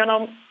pratar nämligen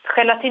om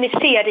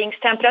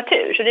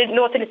gelatiniseringstemperatur, så det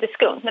låter lite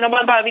skumt. Men om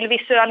man bara vill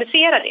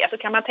visualisera det så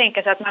kan man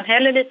tänka sig att man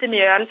häller lite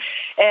mjöl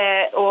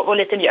och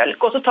lite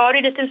mjölk, och så tar det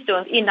en liten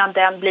stund innan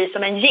den blir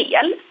som en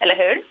gel, eller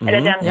hur?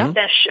 Eller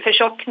den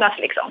förtjocknas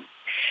liksom.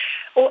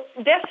 Och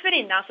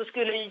dessförinnan så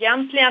skulle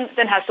egentligen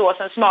den här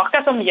såsen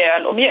smaka som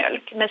mjöl och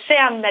mjölk. Men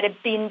sen när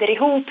det binder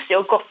ihop sig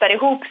och gottar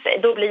ihop sig,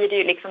 då blir det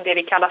ju liksom det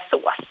vi kallar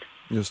sås.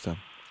 Just det.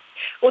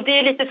 Och det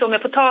är lite så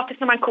med potatis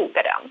när man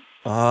kokar den.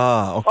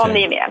 Okay. Om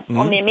ni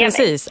är med.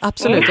 Precis,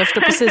 absolut. Jag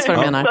förstår precis vad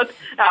du menar.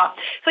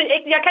 Så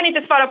jag kan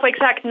inte svara på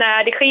exakt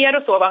när det sker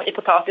och så i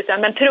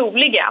potatisen, men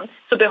troligen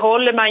så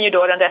behåller man ju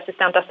då den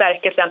resistenta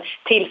stärkelsen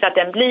tills att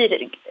den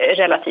blir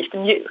relativt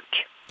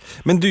mjuk.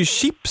 Men du,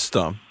 chips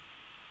då?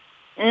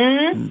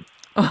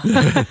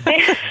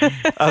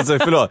 Alltså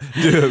förlåt,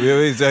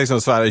 jag är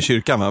liksom svär i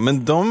kyrkan, va?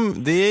 Men de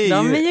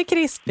är ju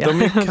krispiga.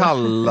 De är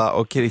kalla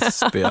och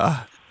krispiga.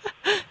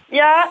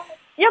 Ja,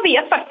 jag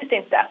vet faktiskt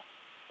inte.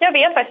 Jag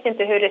vet faktiskt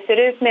inte hur det ser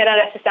ut med den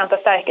resistenta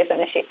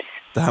stärkelsen i chips.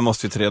 Det här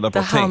måste vi ta reda på.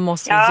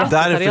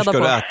 Därför ska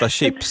du äta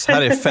chips.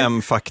 Här är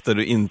 5 fakta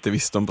du inte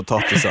visste om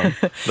potatisen.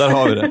 Där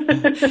har vi det.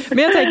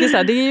 Men jag tänker så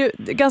här, det är ju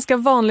ganska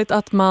vanligt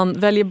att man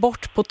väljer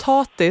bort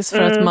potatis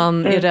för att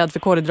man är rädd för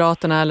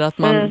kolhydraterna, eller att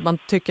man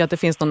tycker att det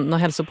finns någon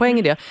hälsopoäng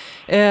i det.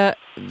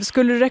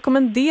 Skulle du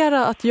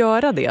rekommendera att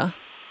göra det?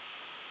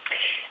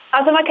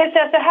 Alltså man kan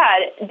säga så här,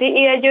 det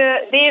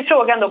är ju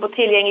frågan då på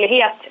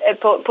tillgänglighet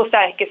på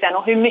stärkelsen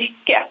och hur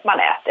mycket man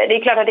äter. Det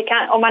är klart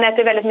att om man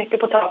äter väldigt mycket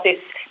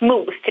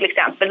potatismos till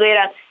exempel, då är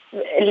den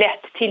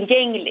lätt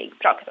tillgänglig,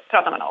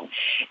 pratar man om.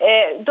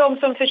 De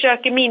som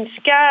försöker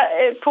minska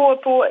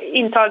på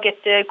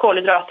intaget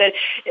kolhydrater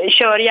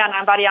kör gärna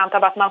en variant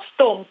av att man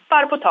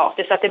stompar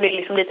potatis så att det blir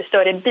liksom lite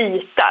större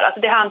bitar.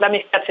 Alltså det handlar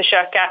mycket om att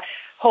försöka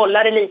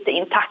hålla det lite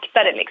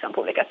intaktare liksom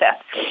på olika sätt.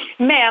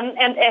 Men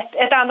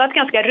ett annat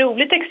ganska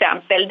roligt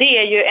exempel, det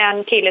är ju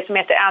en kille som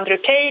heter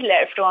Andrew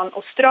Taylor från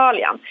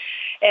Australien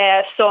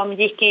som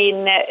gick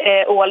in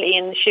all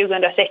in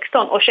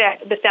 2016 och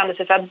bestämde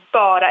sig för att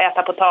bara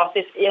äta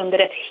potatis under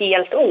ett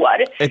helt år.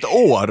 Ett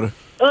år?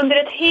 Under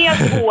ett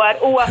helt år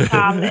åt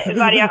han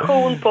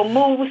variation på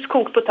mos,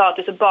 kokt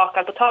potatis och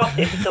bakad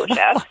potatis i stort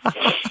sett.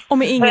 Och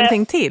med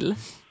ingenting till?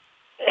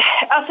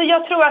 Alltså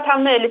jag tror att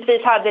han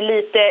möjligtvis hade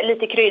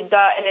lite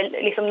krydda eller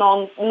liksom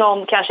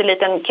någon kanske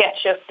liten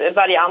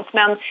ketchup-variant.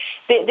 Men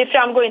det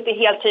framgår inte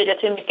helt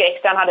tydligt hur mycket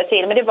extra han hade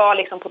till. Men det var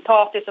liksom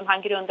potatis som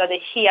han grundade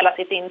hela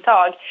sitt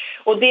intag.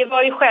 Och det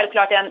var ju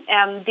självklart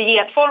en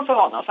dietform för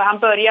honom. För han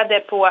började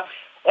på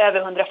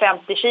över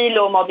 150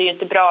 kilo och mådde ju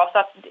inte bra. Så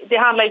att det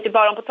handlar inte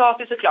bara om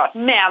potatis såklart.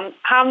 Men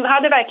han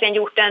hade verkligen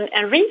gjort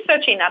en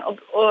research innan.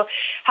 Och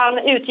han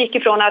utgick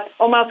ifrån att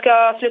om man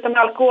ska sluta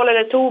med alkohol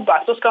eller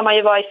tobak, då ska man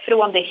ju vara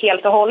ifrån det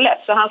helt och hållet.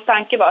 Så hans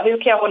tanke var,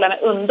 hur kan jag hålla mig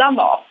undan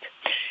mat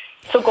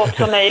så gott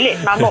som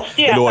möjligt? Man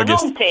måste ju äta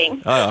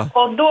någonting. Ja.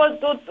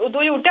 Och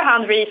då gjorde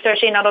han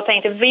research innan och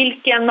tänkte,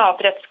 vilken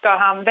maträtt ska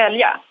han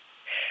välja?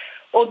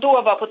 Och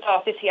då var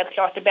potatis helt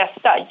klart det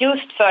bästa.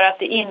 Just för att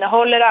det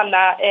innehåller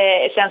alla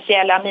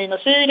essentiella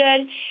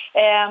aminosyror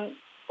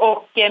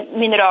och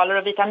mineraler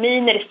och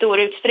vitaminer i stor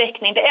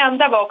utsträckning. Det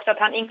enda var också att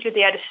han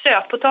inkluderade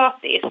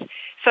sötpotatis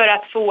för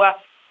att få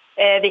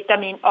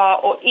vitamin A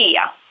och E.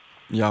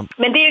 Ja.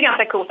 Men det är ju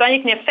ganska coolt. Han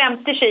gick ner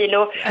 50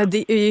 kilo.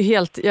 Det är ju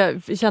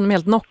jag känner mig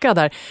helt knockad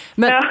där.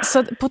 Men Ja.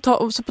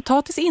 Så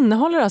potatis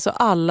innehåller alltså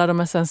alla de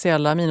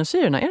essentiella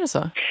aminosyrorna, är det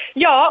så?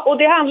 Ja, och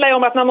det handlar ju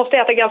om att man måste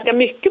äta ganska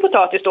mycket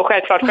potatis då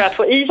självklart för att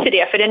få i sig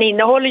det. För den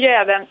innehåller ju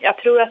även, jag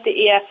tror att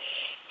det är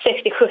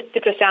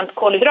 60-70%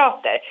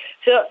 kolhydrater.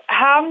 Så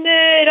han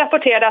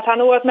rapporterade att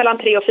han åt mellan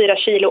 3 och 4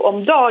 kilo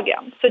om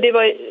dagen. Så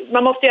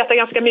man måste äta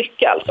ganska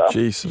mycket alltså.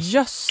 Jesus.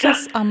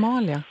 Jösses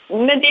Amalia.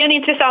 Men det är en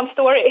intressant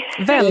story.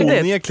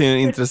 Väldigt. Onekligen en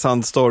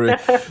intressant story.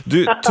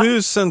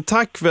 Tusen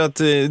tack för att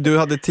du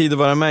hade tid att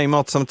vara med i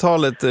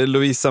matsamtalet,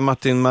 Lovisa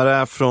Martin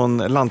Marä från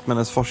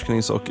Lantmännens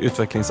forsknings- och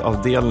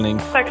utvecklingsavdelning.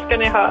 Tack ska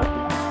ni ha.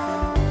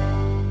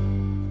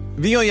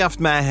 Vi har ju haft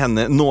med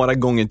henne några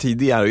gånger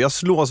tidigare och jag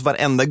slås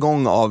varenda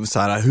gång av så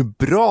här, hur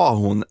bra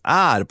hon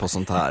är på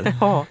sånt här.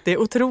 Ja, det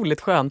är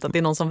otroligt skönt att det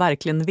är någon som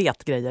verkligen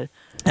vet grejer.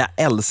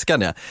 Jag älskar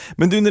det.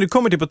 Men du, när det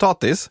kommer till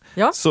potatis,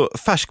 Ja. så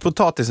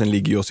färskpotatisen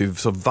ligger ju oss ju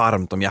så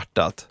varmt om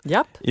hjärtat.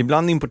 Japp.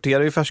 Ibland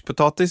importerar vi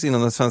färskpotatis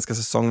innan den svenska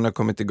säsongen har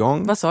kommit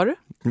igång. Vad sa du?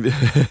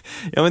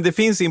 Ja, men det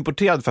finns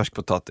importerad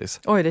färskpotatis.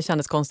 Oj, det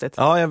kändes konstigt.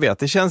 Ja, jag vet.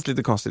 Det känns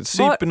lite konstigt.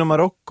 Cypern och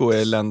Marocko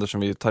är länder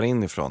som vi tar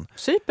in ifrån.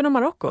 Cypern och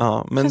Marocko.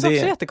 Ja, men känns det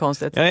också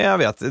jättekonstigt. Ja, jag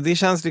vet. Det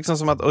känns liksom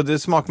som att, och det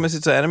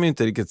smakmässigt så är de ju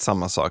inte riktigt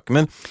samma sak.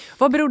 Men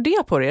Vad beror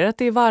det på? Är det att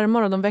det är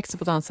varmare och de växer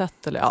på ett annat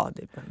sätt? Eller ja,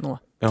 det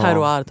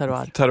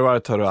är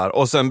terroir.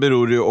 Och sen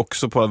beror det ju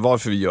också på att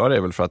varför vi gör det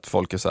är väl för att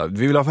folk är så här,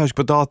 vi vill ha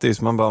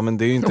färskpotatis. Man bara, men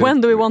det är ju inte...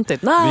 When do we want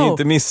it? Now! Vi är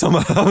inte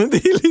midsommar, men det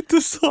är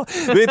lite så.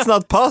 It's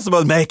not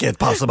possible, make it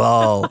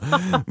possible.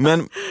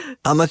 Men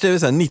annars är det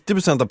så här,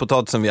 90% av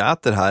potatisen vi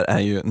äter här är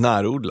ju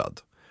närodlad.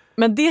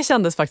 Men det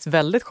kändes faktiskt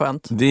väldigt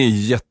skönt. Det är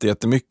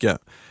jättemycket.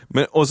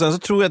 Men, och sen så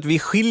tror jag att vi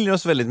skiljer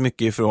oss väldigt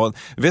mycket ifrån...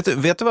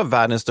 Vet du vad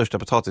världens största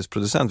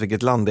potatisproducent,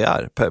 vilket land det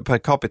är per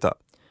capita?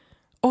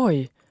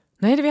 Oj,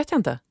 nej det vet jag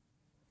inte.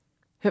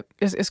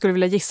 Jag skulle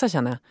vilja gissa,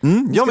 känner jag.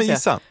 Ja, men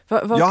gissa.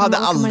 Jag hade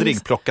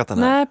aldrig plockat den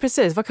här. Nej,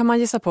 precis. Vad kan man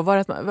gissa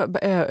på?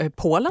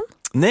 Polen?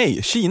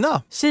 Nej,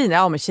 Kina.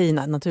 Ja, men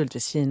Kina.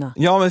 Naturligtvis Kina.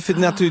 Ja, men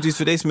naturligtvis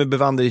för dig som är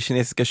bevandrad i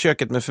kinesiska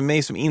köket. Men för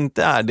mig som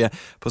inte är det,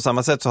 på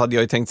samma sätt så hade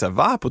jag ju tänkt så här,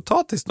 va?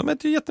 Potatis? De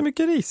äter ju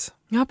jättemycket ris.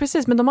 Ja,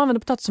 precis. Men de använder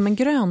potatis som en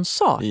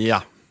grönsak.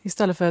 Ja.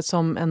 Istället för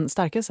som en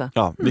stärkelse.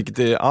 Ja, vilket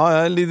är,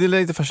 det är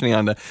lite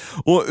fascinerande.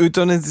 Och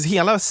utan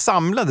hela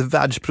samlade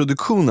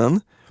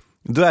världsproduktionen,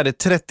 då är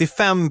det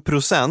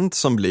 35%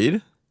 som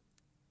blir...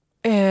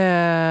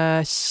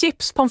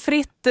 chips, pommes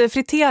frites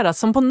friteras,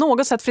 som på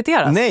något sätt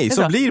friteras. Nej,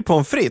 som blir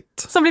pommes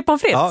frites. Som blir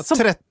pommes frites?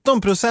 Ja,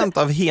 13%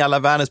 av hela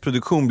världens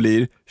produktion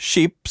blir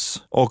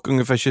chips och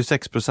ungefär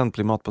 26%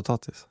 blir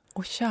matpotatis.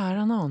 Åh,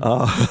 kära någon.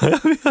 Ja, jag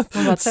vet.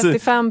 Man bara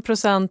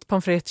 35%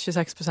 pommes frites,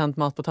 26%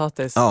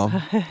 matpotatis. Ja.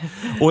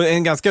 Och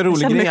en ganska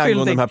rolig grej angående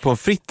skyldig. de här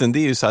pommes fritesen, det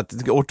är ju så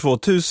att år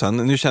 2000,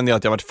 nu kände jag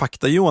att jag varit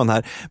fakta-Johan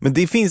här, men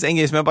det finns en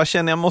grej som jag bara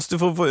känner jag måste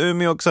få ur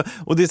mig också,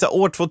 och det är så här,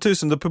 år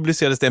 2000 då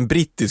publicerades det en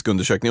brittisk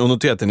undersökning, och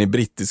notera att den är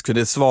brittisk för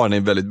det svaren är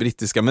väldigt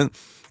brittiska, men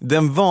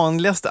den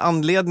vanligaste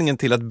anledningen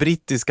till att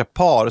brittiska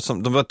par,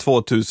 som de var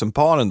 2000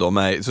 paren då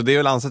med, så det är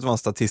väl ansett vara en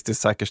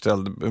statistiskt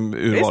säkerställd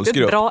urvalsgrupp.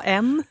 Det är bra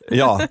än.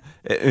 Ja,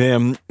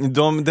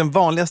 Den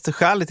vanligaste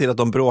skälet till att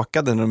de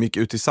bråkade när de gick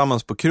ut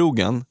tillsammans på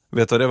krogen,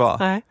 vet du vad det var?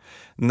 Nej.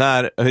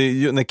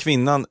 När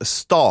kvinnan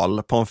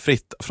stal pommes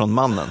frites från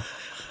mannen.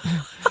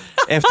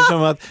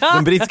 Eftersom att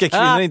de brittiska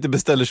kvinnorna inte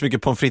beställer så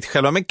mycket pommes frites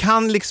själva, men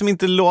kan liksom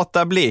inte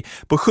låta bli.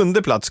 På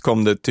 7:e plats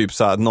kom det typ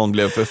så här att någon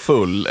blev för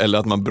full eller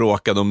att man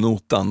bråkade om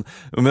notan.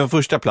 Men på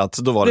första plats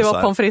då var det så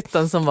här, pommes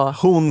fritesen som var.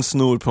 Hon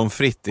snor pommes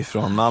frites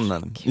ifrån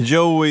mannen.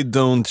 Joey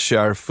don't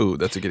share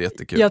food. Jag tycker det är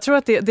jättekul. Jag tror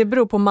att det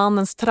beror på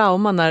mannens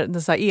trauma när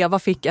så här, Eva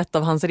fick ett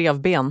av hans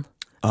revben.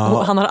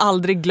 Han har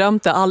aldrig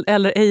glömt det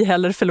eller ej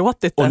heller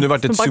förlåtit det. Och nu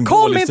vart det ett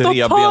symboliskt revben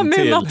till. Kom inte och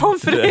ta mina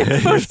pommes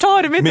frites. Först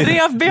tar du mitt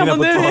revben och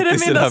nu är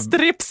det mina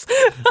strips.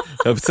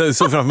 Jag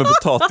så framför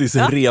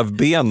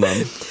potatisrevbenen.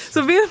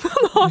 Så vill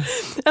man ha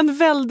en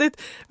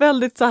väldigt,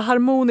 väldigt så här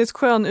harmonisk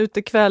skön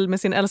utekväll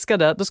med sin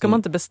älskade, då ska man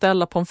inte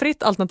beställa pommes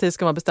frites. Alternativt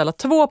ska man beställa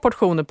 2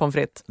 portioner pommes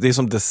frites. Det är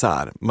som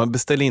dessert. Man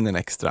beställer in en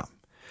extra.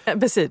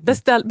 Precis,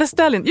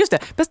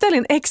 beställ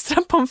in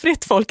extra pommes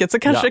frites folket, så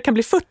kanske det kan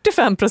bli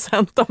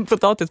 45% av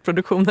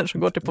potatisproduktionen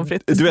som går till pommes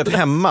frites. Du vet,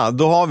 hemma,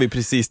 då har vi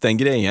precis den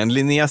grejen.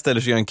 Linnea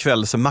ställer sig en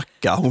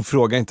kvällsmacka. Hon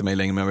frågar inte mig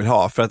längre om jag vill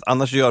ha, för att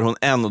annars gör hon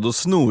en och då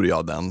snor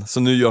jag den. Så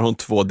nu gör hon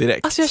 2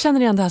 direkt. Alltså jag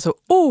känner igen det här så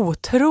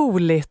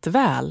otroligt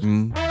väl.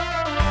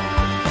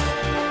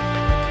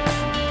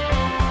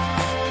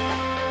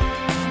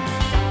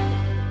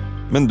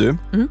 Men du,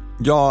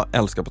 jag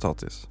älskar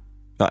potatis.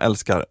 Jag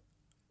älskar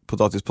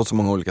potatis på så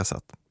många olika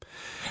sätt.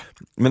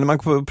 Men när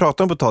man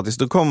pratar om potatis,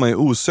 då kommer man ju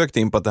osökt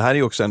in på att det här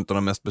är också en av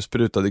de mest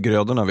besprutade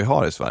grödorna vi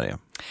har i Sverige.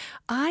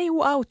 Aj,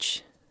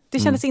 ouch. Det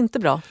kändes inte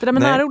bra. Det där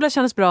med närodlad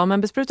kändes bra,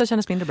 men besprutad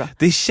kändes mindre bra.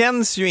 Det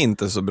känns ju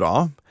inte så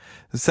bra.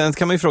 Sen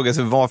kan man ju fråga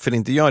sig varför det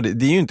inte gör det.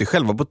 Det är ju inte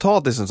själva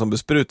potatisen som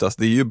besprutas,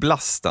 det är ju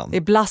blasten. Det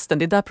är blasten,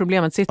 det är där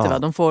problemet sitter, va?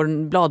 De får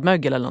en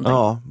bladmögel eller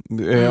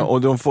någonting. Ja,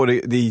 och de får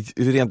det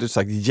är rent ut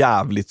sagt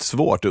jävligt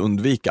svårt att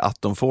undvika att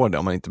de får det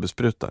om man inte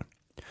besprutar.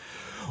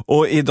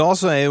 Och idag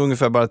så är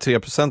ungefär bara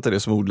 3% av det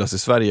som odlas i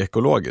Sverige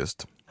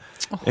ekologiskt.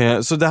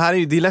 Så det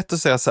här det är lätt att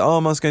säga så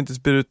man ska inte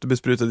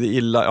bespruta, det är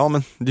illa. Ja,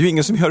 men det är ju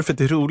ingen som gör det för att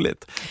det är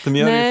roligt. De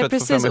gör det för att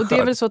precis, få fram en och det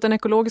är väl så att den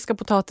ekologiska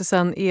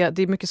potatisen det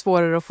är mycket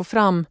svårare att få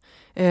fram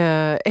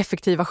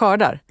effektiva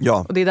skördar.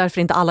 Ja. Och det är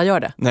därför inte alla gör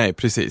det. Nej,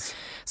 precis.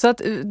 Så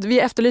att vi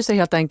efterlyser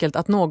helt enkelt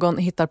att någon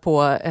hittar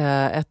på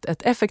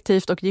ett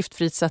effektivt och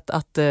giftfritt sätt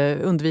att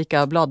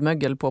undvika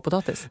bladmögel på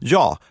potatis.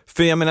 Ja,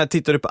 för jag menar,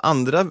 tittar du på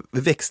andra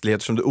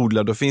växtligheter som du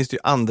odlar, då finns det ju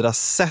andra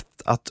sätt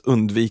att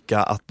undvika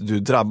att du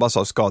drabbas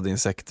av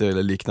skadeinsekter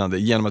eller liknande,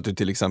 genom att du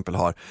till exempel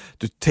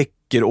du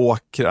täcker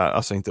åkrar,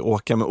 alltså inte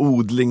åkrar men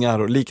odlingar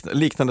och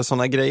liknande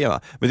sådana grejer.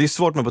 Va? Men det är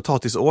svårt med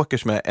potatisåker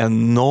som är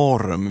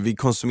enorm. Vi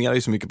konsumerar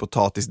ju så mycket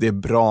potatis, det är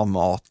bra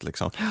mat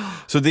liksom.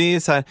 Så det är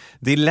så här,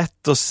 det är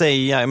lätt att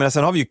säga. Men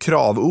sen har vi ju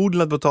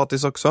kravodlad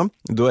potatis också.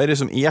 Då är det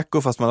som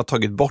eko, fast man har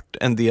tagit bort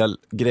en del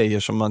grejer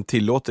som man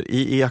tillåter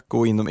i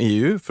eko inom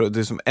EU, för det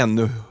är som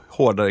ännu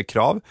hårdare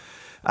krav.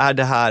 Är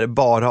det här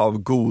bara av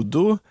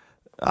godo?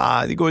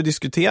 Det går att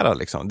diskutera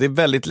liksom. Det är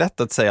väldigt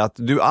lätt att säga att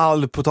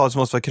all potatis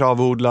måste vara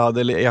kravodlad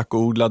eller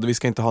ekoodlad och vi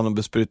ska inte ha någon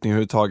besprutning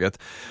överhuvudtaget.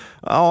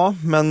 Ja,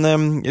 men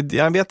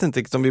jag vet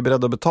inte om vi är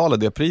beredda att betala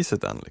det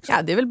priset än. Liksom.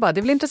 Ja, det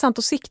är väl intressant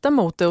att sikta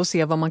mot det och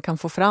se vad man kan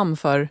få fram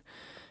för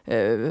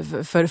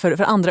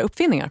andra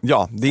uppfinningar.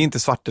 Ja, det är inte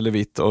svart eller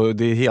vitt och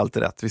det är helt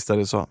rätt, visst är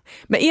det så.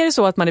 Men är det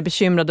så att man är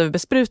bekymrad över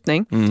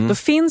besprutning, då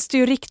finns det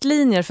ju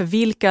riktlinjer för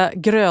vilka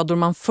grödor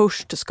man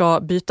först ska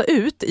byta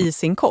ut i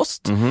sin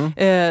kost.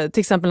 Till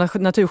exempel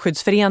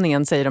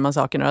Naturskyddsföreningen säger de här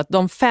sakerna, att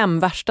de 5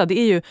 värsta, det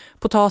är ju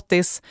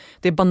potatis,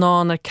 det är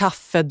bananer,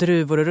 kaffe,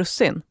 druvor och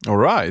russin. All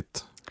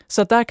right.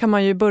 Så att där kan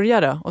man ju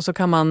börja då, och så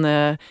kan man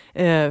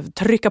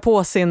trycka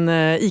på sin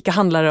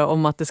ICA-handlare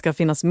om att det ska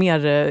finnas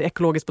mer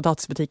ekologisk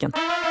potatis i butiken.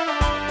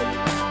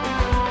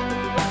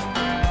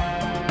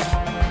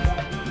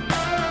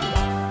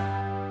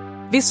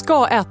 Vi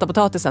ska äta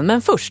potatisen,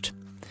 men först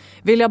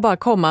vill jag bara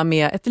komma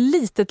med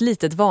ett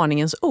litet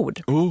varningens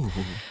ord.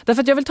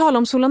 Därför att jag vill tala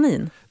om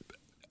solanin.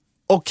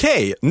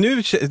 Okej,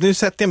 nu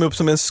sätter jag mig upp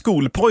som en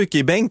skolpojke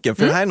i bänken,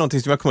 för det här är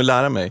någonting som jag kommer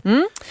lära mig.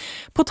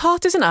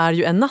 Potatisen är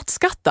ju en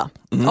nattskatta.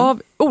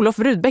 Av Olof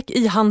Rudbeck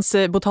i hans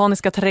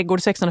botaniska trädgård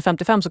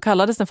 1655 så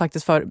kallades den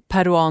faktiskt för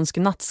peruansk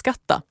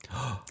nattskatta.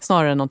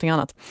 Snarare än någonting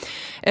annat.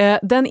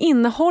 Den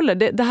innehåller,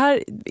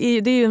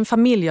 det är ju en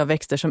familj av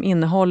växter som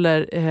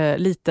innehåller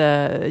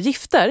lite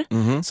gifter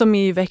som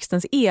är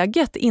växtens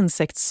eget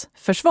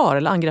insektsförsvar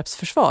eller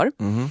angreppsförsvar.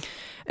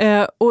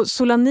 Och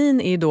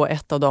solanin är då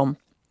ett av de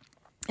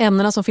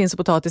ämnena som finns i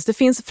potatis. Det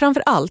finns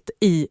framför allt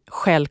i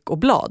skälk och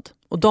blad.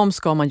 Och de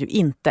ska man ju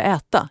inte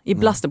äta. I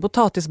blasten,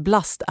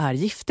 potatisblast är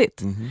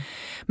giftigt.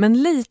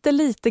 Men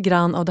lite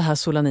grann av det här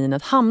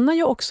solaninet hamnar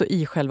ju också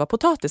i själva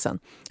potatisen.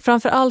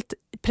 Framför allt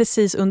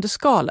precis under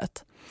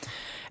skalet.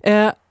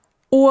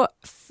 Och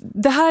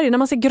det här är när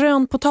man ser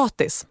grön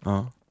potatis.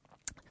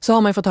 Så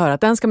har man ju fått höra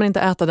att den ska man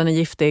inte äta, den är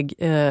giftig,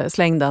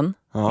 släng den.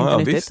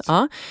 Ja, visst.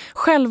 Ja.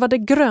 Själva det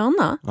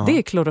gröna, det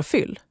är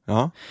klorofyll.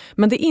 Ja.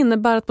 Men det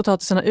innebär att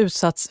potatisen har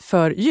utsatts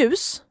för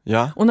ljus.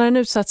 Ja. Och när den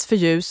utsatts för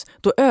ljus,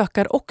 då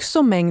ökar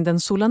också mängden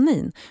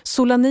solanin.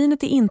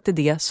 Solaninet är inte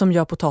det som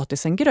gör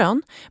potatisen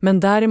grön, men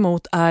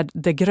däremot är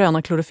det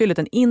gröna klorofyllet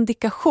en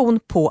indikation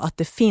på att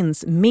det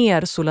finns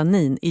mer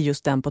solanin i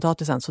just den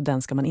potatisen, så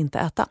den ska man inte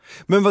äta.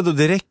 Men vadå,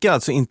 det räcker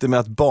alltså inte med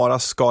att bara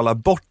skala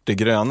bort det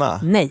gröna?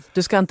 Nej,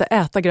 du ska inte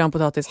äta grön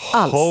potatis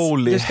alls.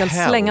 Holy du ska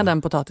hell. slänga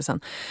den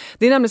potatisen.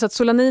 Det är nämligen så att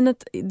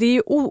solaninet, det är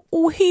ju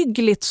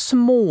ohyggligt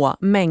små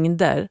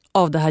mängder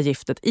av det här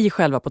giftet i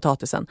själva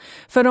potatisen.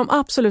 För de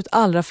absolut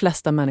allra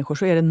flesta människor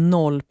så är det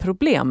 0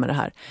 problem med det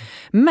här.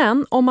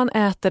 Men om man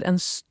äter en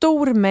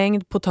stor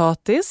mängd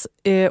potatis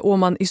och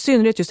man i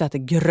synnerhet just äter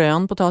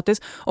grön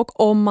potatis, och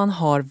om man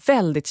har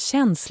väldigt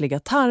känsliga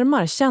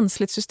tarmar,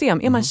 känsligt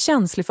system, är man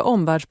känslig för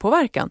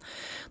omvärldspåverkan,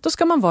 då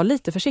ska man vara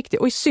lite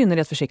försiktig, och i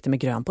synnerhet försiktig med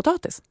grön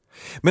potatis.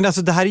 Men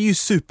alltså det här är ju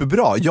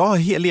superbra. Jag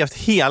har levt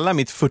hela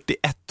mitt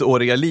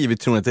 41-åriga liv i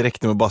tron att det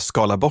räckte med att bara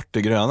skala bort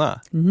det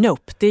gröna.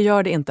 Nope, det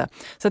gör det inte.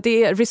 Så att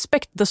det är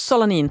respect the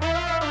solanin.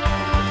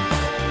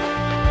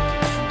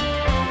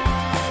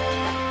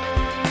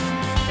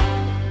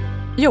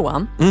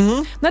 Johan,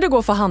 när du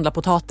går för att handla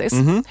potatis,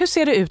 hur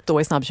ser det ut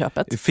då i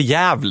snabbköpet? För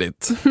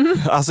jävligt.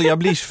 Alltså jag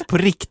blir på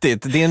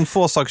riktigt. Det är en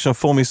få saker som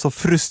får mig så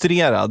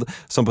frustrerad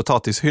som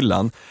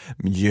potatishyllan.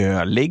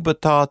 Mjölig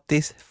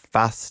potatis,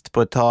 fast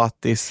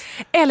potatis.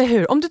 Eller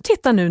hur? Om du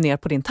tittar nu ner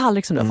på din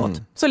tallrik som du har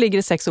fått, så ligger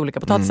det 6 olika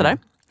potatisar där.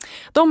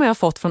 De har jag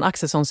fått från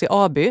Axelssons i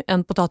Aby,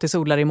 en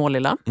potatisodlare i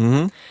Målilla.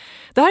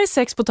 Det här är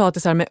 6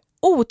 potatisar med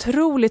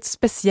otroligt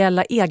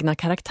speciella egna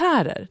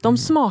karaktärer. De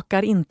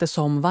smakar inte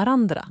som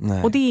varandra.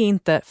 Nej. Och det är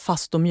inte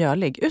fast och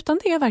mjölig, utan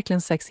det är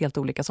verkligen 6 helt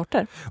olika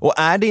sorter. Och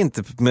är det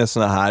inte med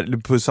såna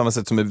här, på samma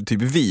sätt som med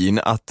typ vin,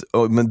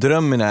 men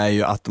drömmen är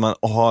ju att man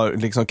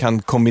liksom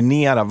kan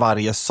kombinera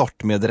varje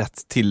sort med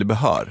rätt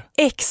tillbehör.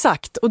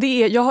 Exakt, och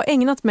jag har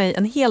ägnat mig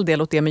en hel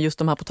del åt det med just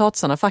de här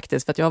potatisarna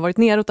faktiskt, för att jag har varit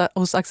nere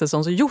hos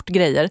Axelssons och gjort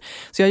grejer.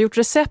 Så jag har gjort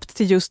recept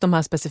till just de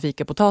här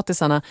specifika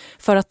potatisarna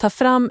för att ta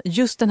fram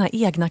just den här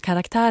egna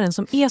karaktären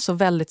som är så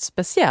väldigt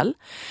speciell.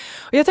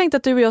 Och jag tänkte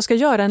att du och jag ska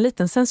göra en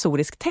liten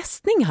sensorisk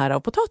testning här av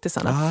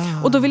potatisarna.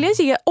 Och då vill jag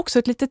ge också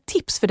ett litet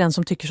tips för den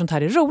som tycker sånt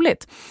här är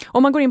roligt.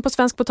 Om man går in på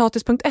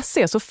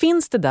svenskpotatis.se så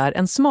finns det där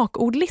en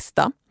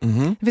smakordlista.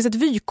 Det finns ett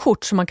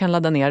vykort som man kan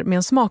ladda ner med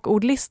en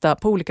smakordlista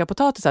på olika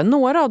potatisar.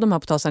 Några av de här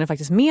potatisarna är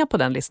faktiskt med på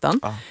den listan.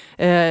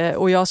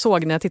 Och jag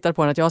såg när jag tittade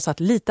på den att jag har satt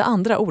lite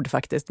andra ord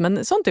faktiskt.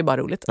 Men sånt är bara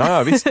roligt.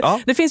 Ja, visst. Ja.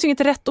 Det finns ju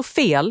inget rätt och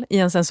fel i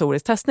en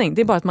sensorisk testning.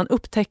 Det är bara att man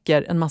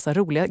upptäcker en massa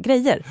roliga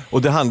grejer.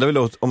 Och det handlar väl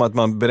om att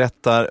man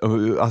berättar,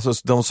 alltså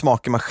de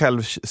smaker man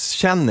själv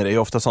känner är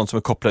ofta sånt som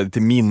är kopplade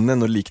till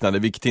minnen och liknande,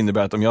 vilket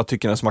innebär att om jag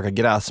tycker den smakar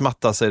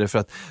gräsmatta så är det för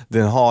att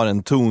den har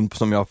en ton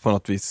som jag på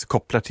något vis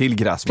kopplar till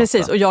gräsmatta.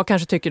 Precis, och jag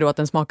kanske tycker då att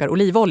den smakar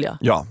olivolja.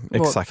 Ja,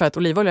 exakt. För att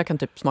olivolja kan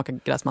typ smaka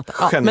gräsmatta.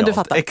 Ja, men du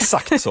fattar.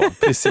 Exakt så,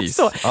 precis.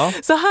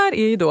 Så här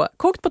är ju då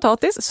kokt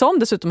potatis som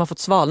dessutom har fått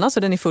svalna, så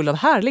den är full av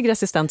härlig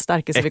resistent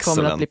stärkelse. Vi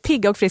kommer att bli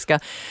pigga och friska.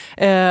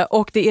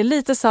 Och det är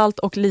lite salt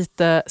och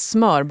lite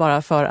smör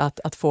bara för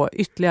att få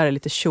ytterligare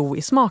lite tjo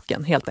i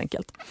smaken helt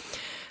enkelt.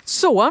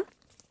 Så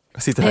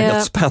jag sitter här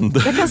helt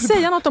spänd. Jag kan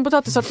säga något om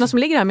potatissorterna som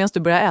ligger här medan du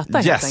börjar äta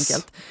helt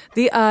enkelt.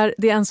 Det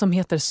är en som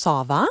heter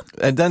Sava.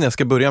 Är den jag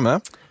ska börja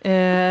med?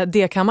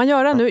 Det kan man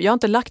göra nu. Jag har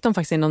inte lagt dem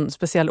faktiskt i någon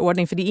speciell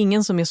ordning, för det är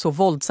ingen som är så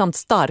våldsamt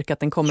stark att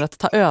den kommer att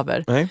ta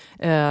över. Nej.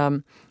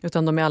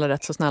 Utan de är alla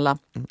rätt så snälla.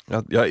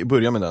 Jag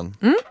börjar med den.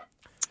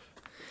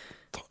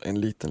 Ta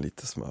en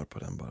lite smör på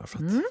den bara för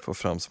att få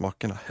fram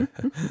smakerna.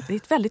 Det är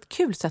ett väldigt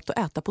kul sätt att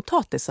äta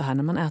potatis så här,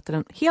 när man äter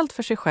den helt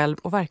för sig själv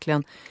och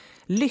verkligen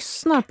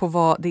lyssnar på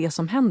vad det är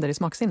som händer i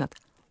smaksinnet.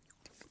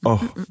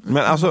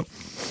 Men alltså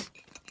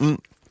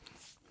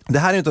det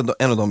här är inte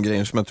en av de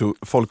grejer som jag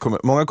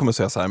tror många kommer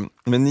säga så här,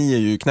 men ni är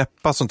ju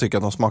knäppa som tycker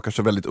att de smakar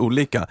så väldigt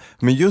olika.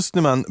 Men just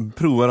när man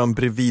provar dem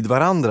bredvid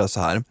varandra så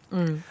här,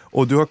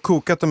 och du har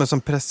kokat dem med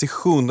sån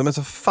precision, de är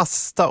så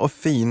fasta och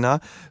fina,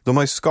 de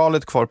har ju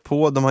skalet kvar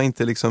på, de har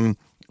inte liksom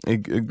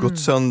gått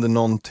sönder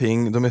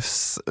någonting, de är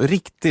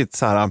riktigt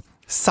så här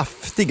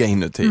saftiga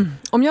inuti.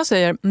 Om jag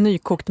säger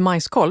nykokt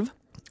majskolv.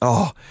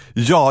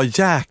 Ja,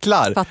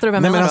 jäklar. Fattar du vad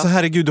jag menar? Men alltså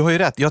herregud, du har ju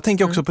rätt. Jag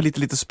tänker också på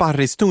lite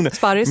sparristoner.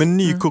 Sparris. Men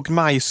nykokt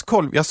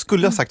majskolv, jag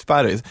skulle ha sagt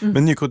sparris,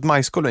 men nykokt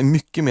majskolv är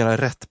mycket mer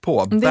rätt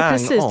på. Det är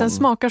precis, on. den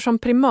smakar som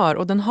primör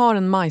och den har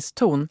en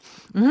majston.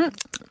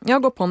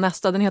 Jag går på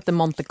nästa, den heter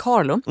Monte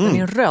Carlo. Den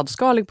är en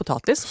rödskalig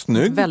potatis.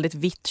 Snygg. Väldigt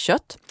vitt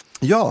kött.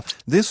 Ja,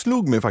 det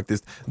slog mig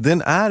faktiskt.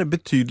 Den är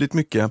betydligt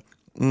mycket...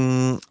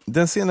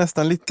 den ser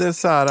nästan lite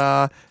så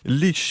här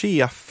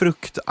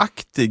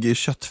lyché-fruktaktig i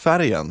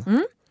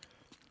köttfärgen.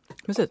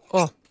 Precis.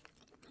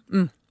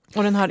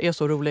 Och den här är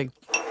så rolig.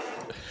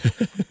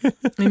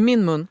 I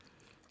min mun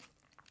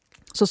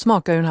så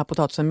smakar ju den här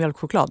potatisen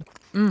mjölkchoklad.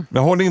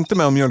 Jag håller inte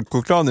med om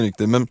mjölkchokladen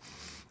riktigt, men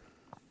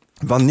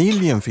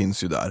vaniljen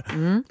finns ju där.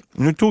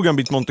 Nu tog jag en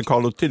bit Monte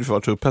Carlo till för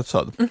att vara så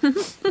upphetsad.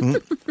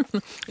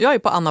 Jag är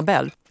på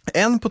Annabelle.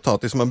 En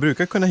potatis som man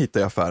brukar kunna hitta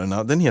i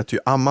affärerna, den heter ju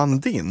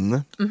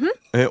amandin.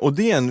 Och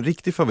det är en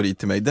riktig favorit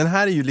till mig. Den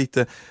här är ju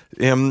lite,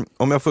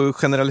 om jag får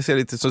generalisera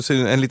lite, så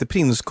är den lite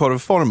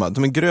prinskorvformad.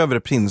 Som en grövre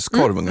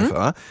prinskorv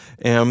ungefär.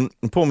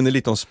 Påminner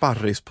lite om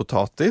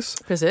sparrispotatis.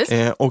 Precis.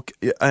 Och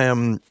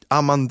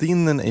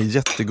amandinen är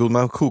jättegod.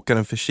 Man kokar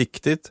den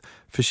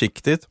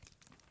försiktigt.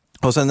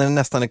 Och sen när den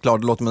nästan är klar,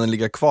 då låter man den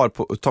ligga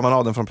kvar tar man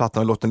av den från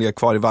plattan och låter den ligga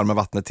kvar i varma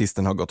vattnet tills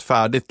den har gått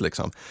färdigt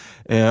liksom.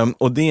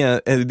 Och det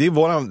är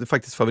våran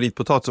faktiskt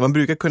favoritpotatis. Man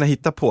brukar kunna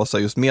hitta påsar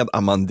just med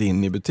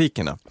amandin i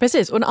butikerna.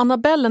 Precis, och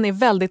annabellen är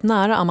väldigt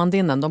nära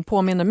amandinen. De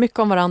påminner mycket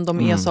om varandra,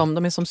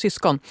 de är som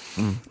syskon.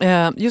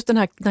 Just den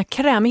här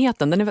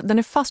krämigheten, den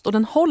är fast och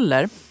den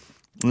håller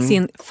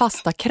sin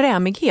fasta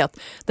krämighet.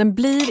 Den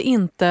blir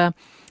inte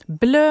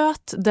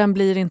blöt, den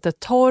blir inte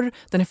torr.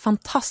 Den är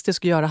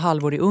fantastisk att göra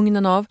halvor i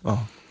ugnen av.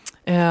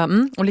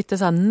 Och lite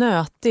så här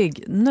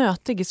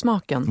nötig i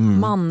smaken.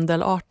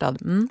 Mandelartad.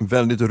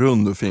 Väldigt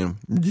rund och fin.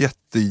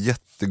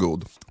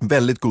 Jättegod.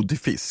 Väldigt god till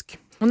fisk.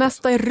 Och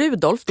nästa är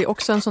Rudolf. Det är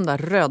också en sån där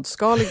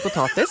rödskalig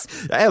potatis.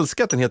 Jag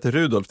älskar att den heter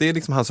Rudolf. Det är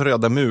liksom hans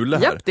röda mule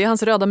här. Japp, det är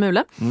hans röda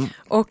mule.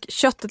 Och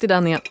köttet i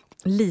den är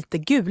lite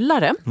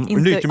gulare. Inte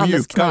lite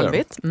alldeles mjukare.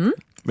 knallvitt. Men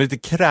lite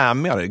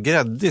krämigare.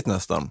 Gräddigt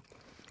nästan.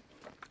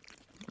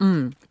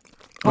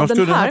 Vad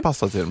skulle den här här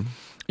passa till?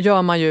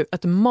 gör man ju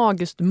ett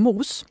magiskt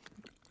mos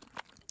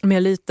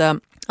med lite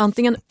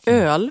antingen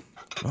öl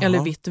eller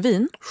vitt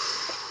vin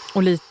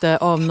och lite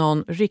av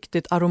någon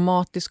riktigt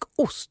aromatisk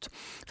ost.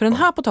 För den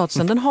här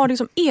potatisen, den har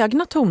liksom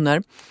egna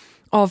toner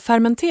av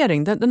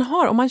fermentering. Den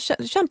har, om man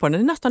känner på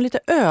den är nästan lite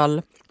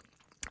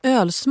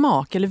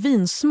ölsmak eller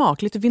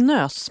vinsmak, lite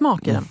vinös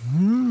smak i den.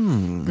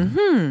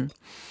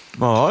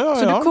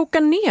 Så du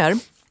kokar ner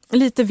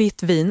lite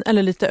vitt vin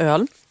eller lite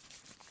öl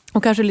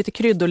och kanske lite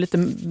kryddor, lite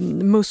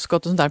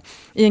muskot och sånt där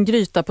i en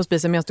gryta på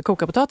spisen medan du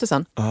kokar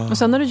potatisen. Och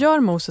sen när du gör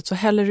moset så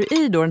häller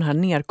du i då den här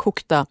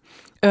nerkokta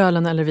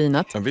ölen eller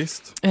vinet. Ja,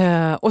 visst.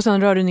 Och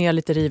sen rör du ner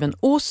lite riven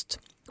ost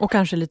och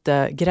kanske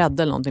lite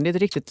grädde eller någonting. Det är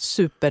ett riktigt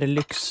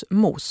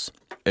superlyxmos.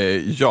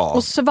 Ja.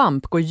 Och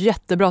svamp går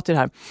jättebra till det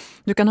här.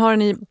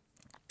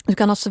 Du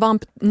kan ha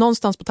svamp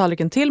någonstans på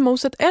tallriken till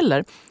moset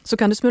eller så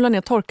kan du smula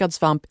ner torkad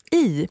svamp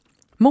i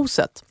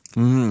moset.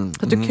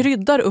 Så att du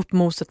kryddar upp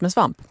moset med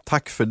svamp.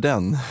 Tack för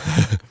den.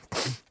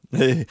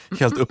 Jag är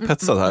helt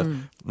upphetsad här.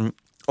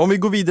 Om vi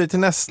går vidare till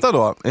nästa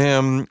då.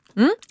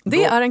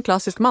 Det är en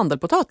klassisk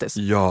mandelpotatis.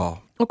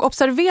 Ja. Och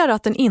observera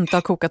att den inte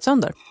har kokat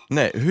sönder.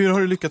 Nej, hur har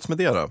du lyckats med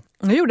det då?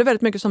 Jag gjorde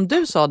väldigt mycket som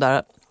du sa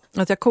där.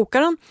 Att jag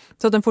kokar den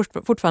så att den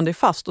fortfarande är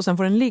fast och sen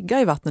får den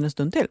ligga i vattnet en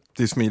stund till.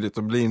 Det är smidigt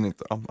och blir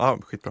inte...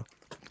 skitbra.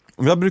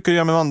 Jag brukar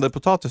göra med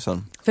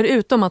mandelpotatisen.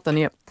 Förutom att den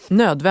är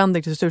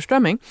nödvändig till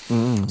surströmming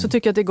så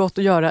tycker jag att det är gott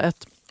att göra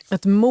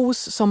ett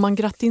mos som man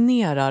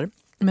gratinerar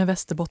med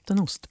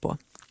västerbottenost på.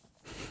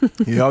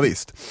 Ja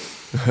visst.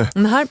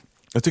 Den här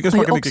jag tycker det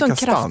smakar mycket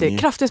kastanj. En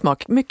kraftig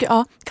smak. Mycket,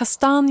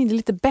 kastanj, det är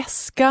lite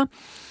beska.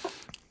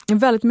 Det är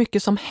väldigt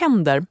mycket som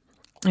händer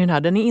i den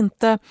här. Den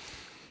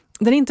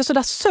är inte så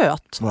där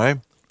söt. Nej.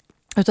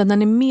 Utan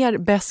den är mer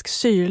besk,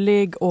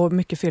 syrlig och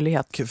mycket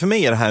fyllighet. För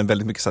mig är det här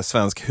väldigt mycket så här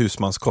svensk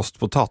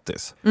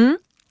husmanskostpotatis.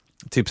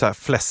 Typ så här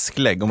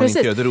fläsklägg. Om man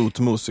inte gör det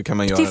rotmos så kan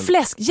man göra... Till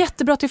fläsk,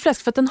 jättebra till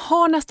fläsk. För att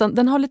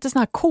den har lite sån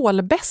här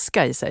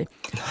kolbeska i sig.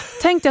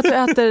 Tänk dig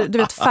att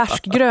du äter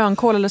färsk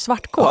grönkål eller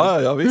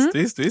svartkål. Ja,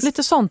 visst.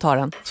 Lite sånt har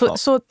den.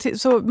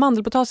 Så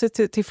mandelpotatis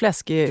till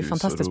fläsk är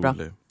fantastiskt bra.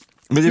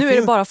 Men nu är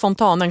det bara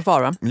fontanen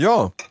kvar, va?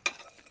 Ja.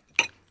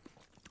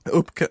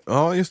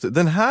 Ja, just det.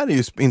 Den här är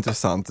ju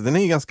intressant. Den är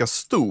ju ganska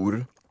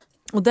stor.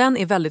 Och den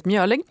är väldigt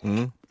mjölig.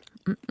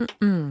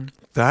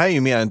 Det här är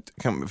ju mer,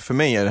 för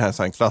mig är det här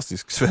så en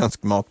klassisk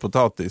svensk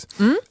matpotatis.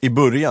 I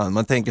början,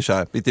 man tänker så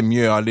här, lite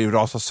mjölig,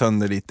 rasar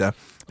sönder lite.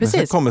 Men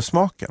sen kommer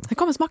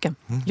smaken.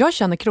 Jag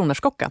känner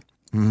kronärtskocka.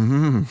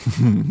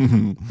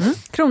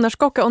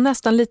 Kronärtskocka och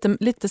nästan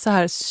lite så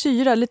här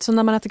syra, lite som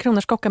när man äter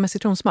kronärtskocka med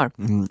citronsmör.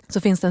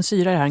 Så finns det en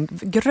syra i det här,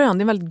 det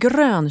är en väldigt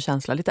grön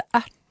känsla, lite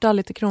ärta,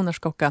 lite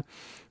kronärtskocka.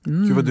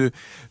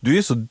 Du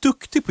är så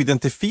duktig på att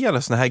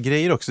identifiera såna här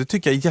grejer också. Det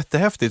tycker jag är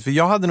jättehäftigt. För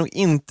jag hade nog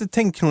inte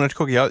tänkt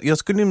kronärtskocka. Jag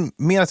skulle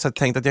mer så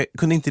tänkt att jag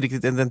kunde inte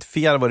riktigt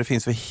identifiera vad det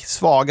finns för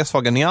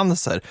svaga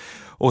nyanser.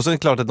 Och sen är det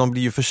klart att de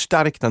blir ju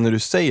förstärkta när du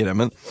säger det.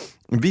 Men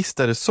visst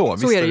är det så.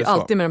 Så är det ju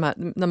alltid med de här,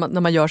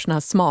 när man gör såna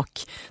här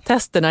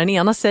smaktester. När den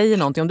ena säger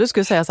någonting. Om du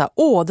skulle säga så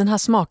här, den här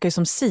smakar ju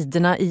som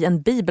sidorna i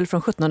en bibel från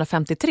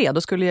 1753.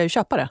 Då skulle jag ju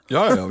köpa det.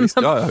 Ja,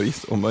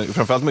 visst. Och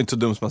framförallt man är inte så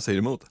dum som man säger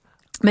emot.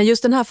 Men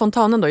just den här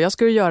fontanen då, jag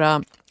skulle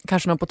göra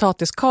kanske någon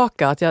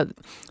potatiskaka. Att jag,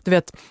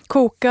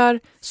 kokar,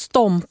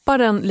 stompar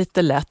den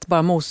lite lätt,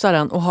 bara mosar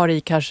den och har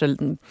i kanske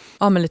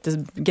med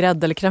lite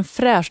grädde eller crème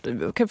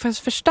fraîche.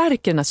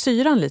 Förstärker den här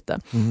syran lite.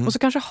 Och så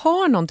kanske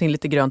har någonting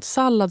lite grönt,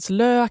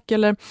 salladslök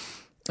eller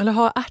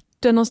har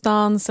ärtor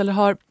någonstans eller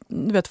har,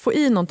 få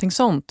i någonting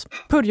sånt.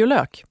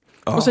 Purjolök.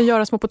 Och så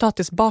göra små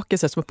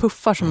potatisbakelser, små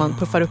puffar som man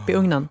puffar upp i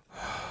ugnen.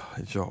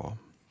 Ja.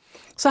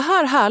 Så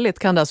här härligt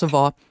kan det alltså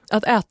vara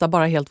att äta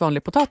bara helt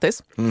vanlig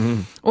potatis.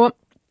 Och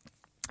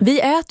Vi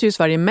äter ju i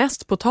Sverige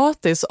mest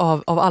potatis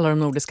av alla de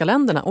nordiska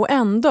länderna och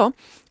ändå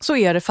så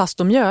är det fast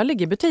och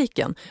mjölig i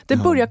butiken. Det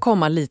börjar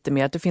komma lite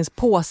mer, det finns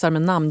påsar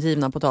med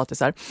namngivna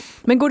potatisar.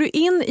 Men går du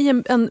in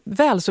i en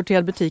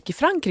välsorterad butik i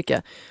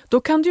Frankrike, då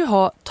kan du ju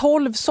ha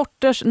 12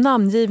 sorters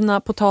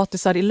namngivna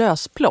potatisar i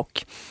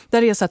lösplock.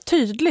 Där det är så här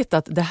tydligt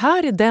att det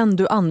här är den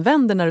du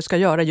använder när du ska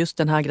göra just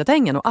den här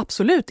gratängen och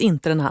absolut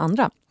inte den här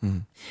andra.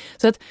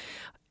 Så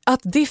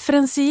att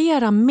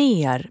differentiera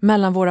mer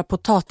mellan våra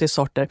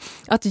potatissorter,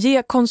 att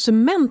ge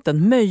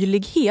konsumenten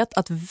möjlighet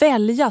att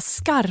välja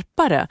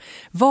skarpare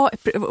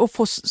och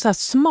få så här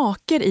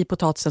smaker i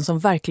potatisen som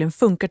verkligen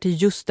funkar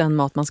till just den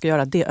mat man ska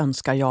göra, det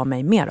önskar jag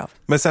mig mer av.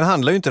 Men sen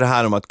handlar ju inte det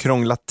här om att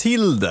krångla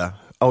till det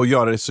och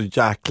göra det så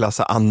jäkla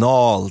så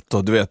analt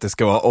och du vet, det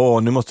ska vara,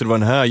 nu måste det vara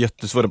den här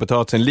jättesvåra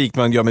potatisen, likt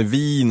man gör med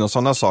vin och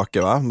sådana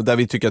saker, va? Där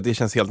vi tycker att det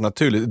känns helt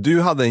naturligt.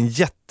 Du hade en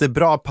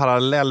jättebra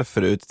parallell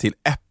förut till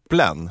äpplen.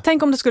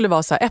 Tänk om det skulle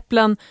vara så här,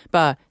 äpplen,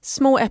 bara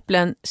små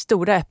äpplen,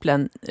 stora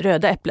äpplen,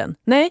 röda äpplen.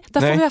 Nej,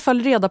 där får vi i alla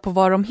fall reda på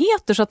vad de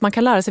heter så att man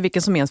kan lära sig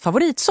vilken som är ens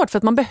favoritsort. För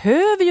att man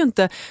behöver ju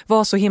inte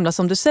vara så himla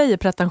som du säger,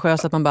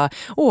 pretentiös att man bara,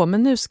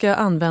 men nu ska jag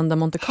använda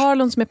Monte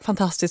Carlo som är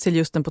fantastiskt till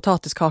just en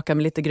potatiskaka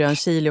med lite grön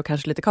chili och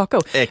kanske lite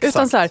kakao. Exakt.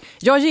 Utan så här,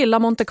 jag gillar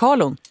Monte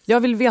Carlo. Jag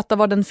vill veta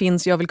var den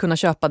finns, jag vill kunna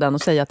köpa den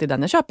och säga att det är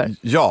den jag köper.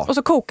 Ja. Och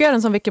så kokar jag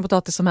den som vilken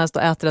potatis som helst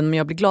och äter den, men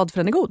jag blir glad för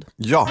den är god.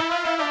 Ja.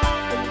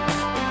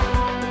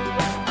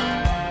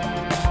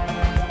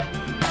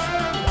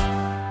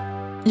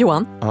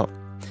 Johan,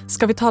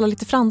 ska vi tala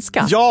lite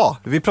franska? Ja,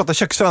 vi pratar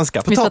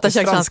kökssvenska.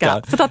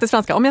 Potatisfranska.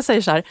 Potatisfranska. Om jag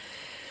säger så här,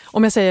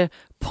 om jag säger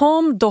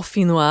pomme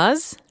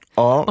dauphinoise,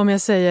 om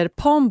jag säger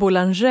pomme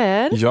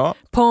boulangère,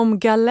 pomme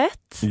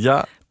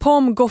galette,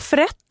 pomme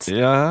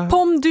gaufrette,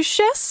 pomme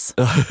duchesse.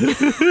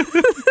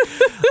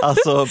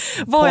 Alltså,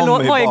 vad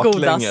är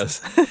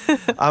godast?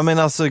 Ja, men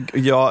alltså,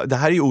 det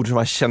här är ju ord som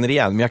man känner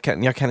igen, men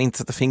jag kan inte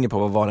sätta finger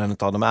på vad en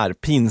av dem är.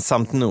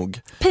 Pinsamt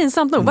nog.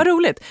 Vad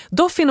roligt.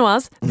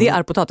 Dauphinoise, det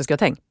är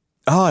potatisgratäng.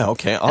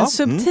 Okay. En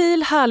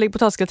subtil, härlig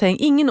potatisgratäng,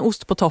 ingen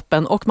ost på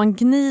toppen och man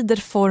gnider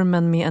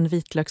formen med en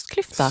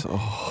vitlöksklyfta.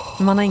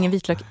 Men man har ingen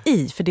vitlök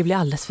i för det blir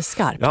alldeles för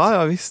skarpt.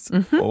 Ja, visst.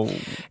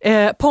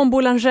 Pomme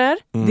boulangère,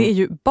 det är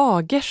ju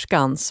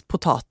bagerskans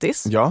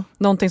potatis. Ja.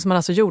 Någonting som man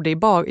alltså gjorde i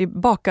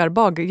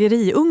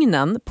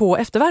bageriugnen på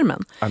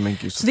eftervärmen.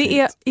 Så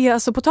det är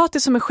alltså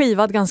potatis som är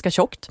skivad ganska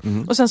tjockt.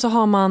 Och sen så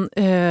har man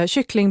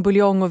kyckling,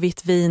 buljong och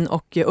vitt vin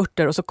och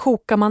örter och så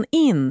kokar man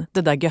in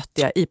det där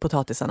göttiga i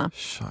potatisarna.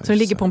 Så det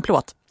ligger på en plåt.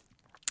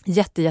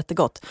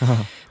 Jättegott.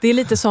 Det är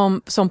lite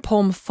som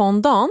pomme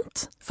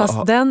fondant,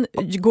 fast den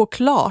går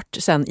klart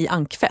sen i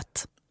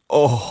ankfett.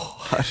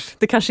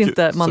 Det kanske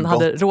inte man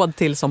hade råd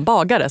till som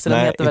bagare. Så nej,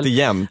 den heter inte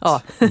jämt.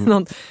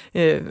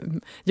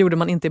 Gjorde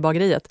man inte i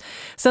bageriet.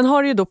 Sen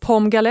har du ju då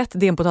pomme galette,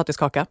 det är en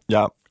potatiskaka.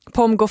 Ja.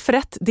 Pomme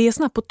gaufrette, det är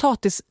sån här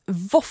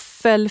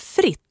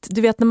potatisvåffelfritt.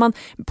 Du vet när man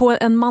på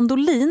en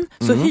mandolin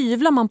så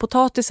hyvlar man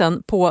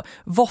potatisen på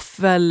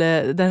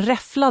den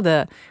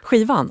räfflade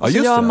skivan. Och så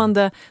gör man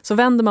det, så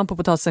vänder man på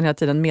potatisen hela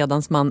tiden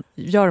medans man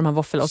gör de här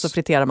våffel och så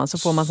friterar man, så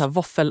får man så här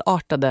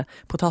våffelartade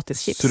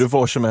potatischips. Så du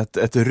får som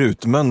ett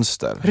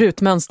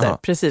rutmönster.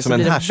 Precis. Som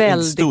en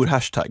stor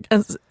hashtag.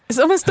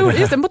 Som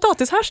en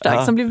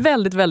potatishashtag som blir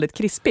väldigt, väldigt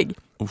krispig.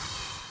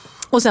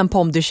 Och sen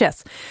pomme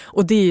duchesse.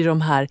 Och det är ju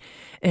de här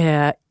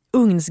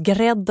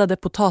ugnsgräddade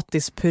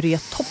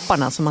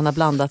potatispuré-topparna som man har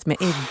blandat med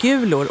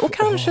äggulor och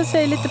kanske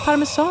säger lite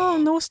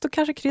parmesanost och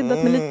kanske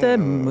kryddat med lite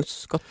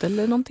muskot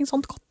eller någonting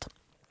sånt gott.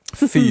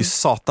 Fy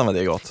satan vad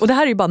det är gott. Och det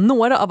här är ju bara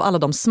några av alla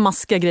de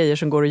smaskiga grejer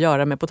som går att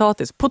göra med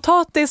potatis.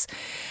 Potatis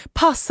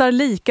passar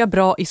lika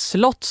bra i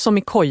slott som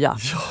i koja.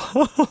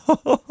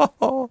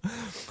 Ja.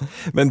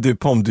 Men du,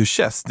 pomme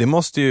duchesse, det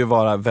måste ju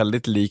vara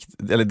väldigt likt,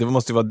 eller det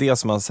måste ju vara det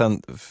som man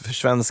sen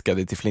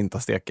försvenskade till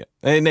flintasteken.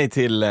 Nej,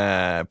 till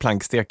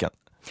planksteken.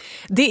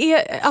 Det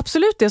är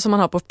absolut det som man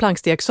har på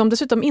plankstek, som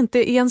dessutom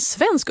inte är en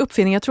svensk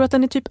uppfinning. Jag tror att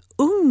den är typ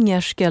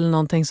ungersk eller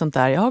någonting sånt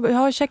där. Jag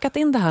har checkat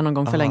in det här någon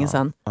gång för länge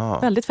sedan.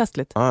 Väldigt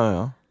festligt.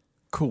 Ja.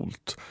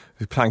 Coolt.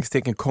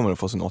 Planksteken kommer att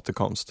få sin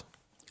återkomst.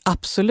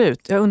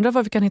 Absolut. Jag undrar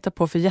vad vi kan hitta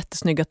på för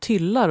jättesnygga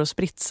tyllar och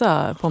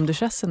spritsa pomme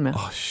duchessen med.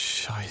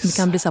 Det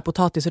kan bli så här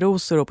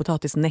potatisrosor och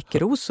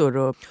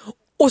potatisnäckrosor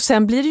och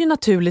sen blir det ju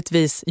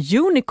naturligtvis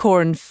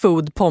unicorn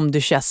food pomme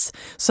duchesse,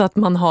 så att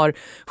man har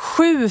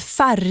 7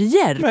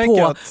 färger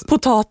på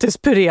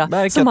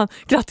potatispuré som man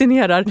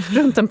gratinerar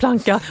runt en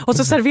planka och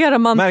så serverar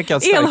man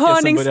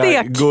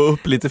enhörningsstek. Gå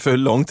upp lite för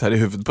långt här i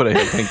huvudet på det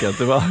helt enkelt.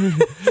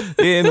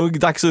 Det är nog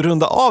dags att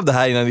runda av det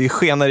här innan vi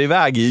skenar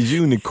iväg i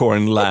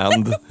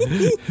unicornland.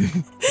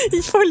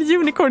 I full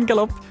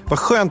unicorn-galopp. Vad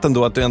skönt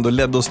ändå att du ändå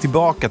ledde oss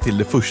tillbaka till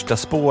det första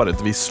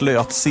spåret. Vi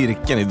slöt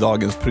cirkeln i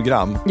dagens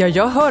program. Ja,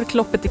 jag hör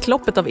kloppet i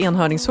kloppet av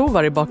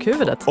enhörningshovar i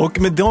bakhuvudet. Och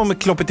med dem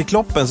kloppet i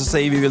kloppen så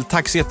säger vi väl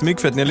tack så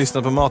jättemycket för att ni har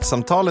lyssnat på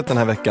Matsamtalet den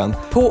här veckan.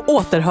 På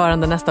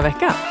återhörande nästa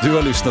vecka. Du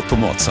har lyssnat på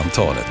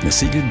Matsamtalet med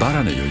Sigrid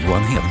Barany och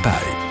Johan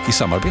Hedberg i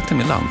samarbete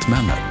med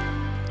Lantmännen.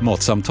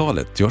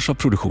 Matsamtalet görs av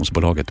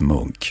produktionsbolaget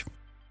Munk.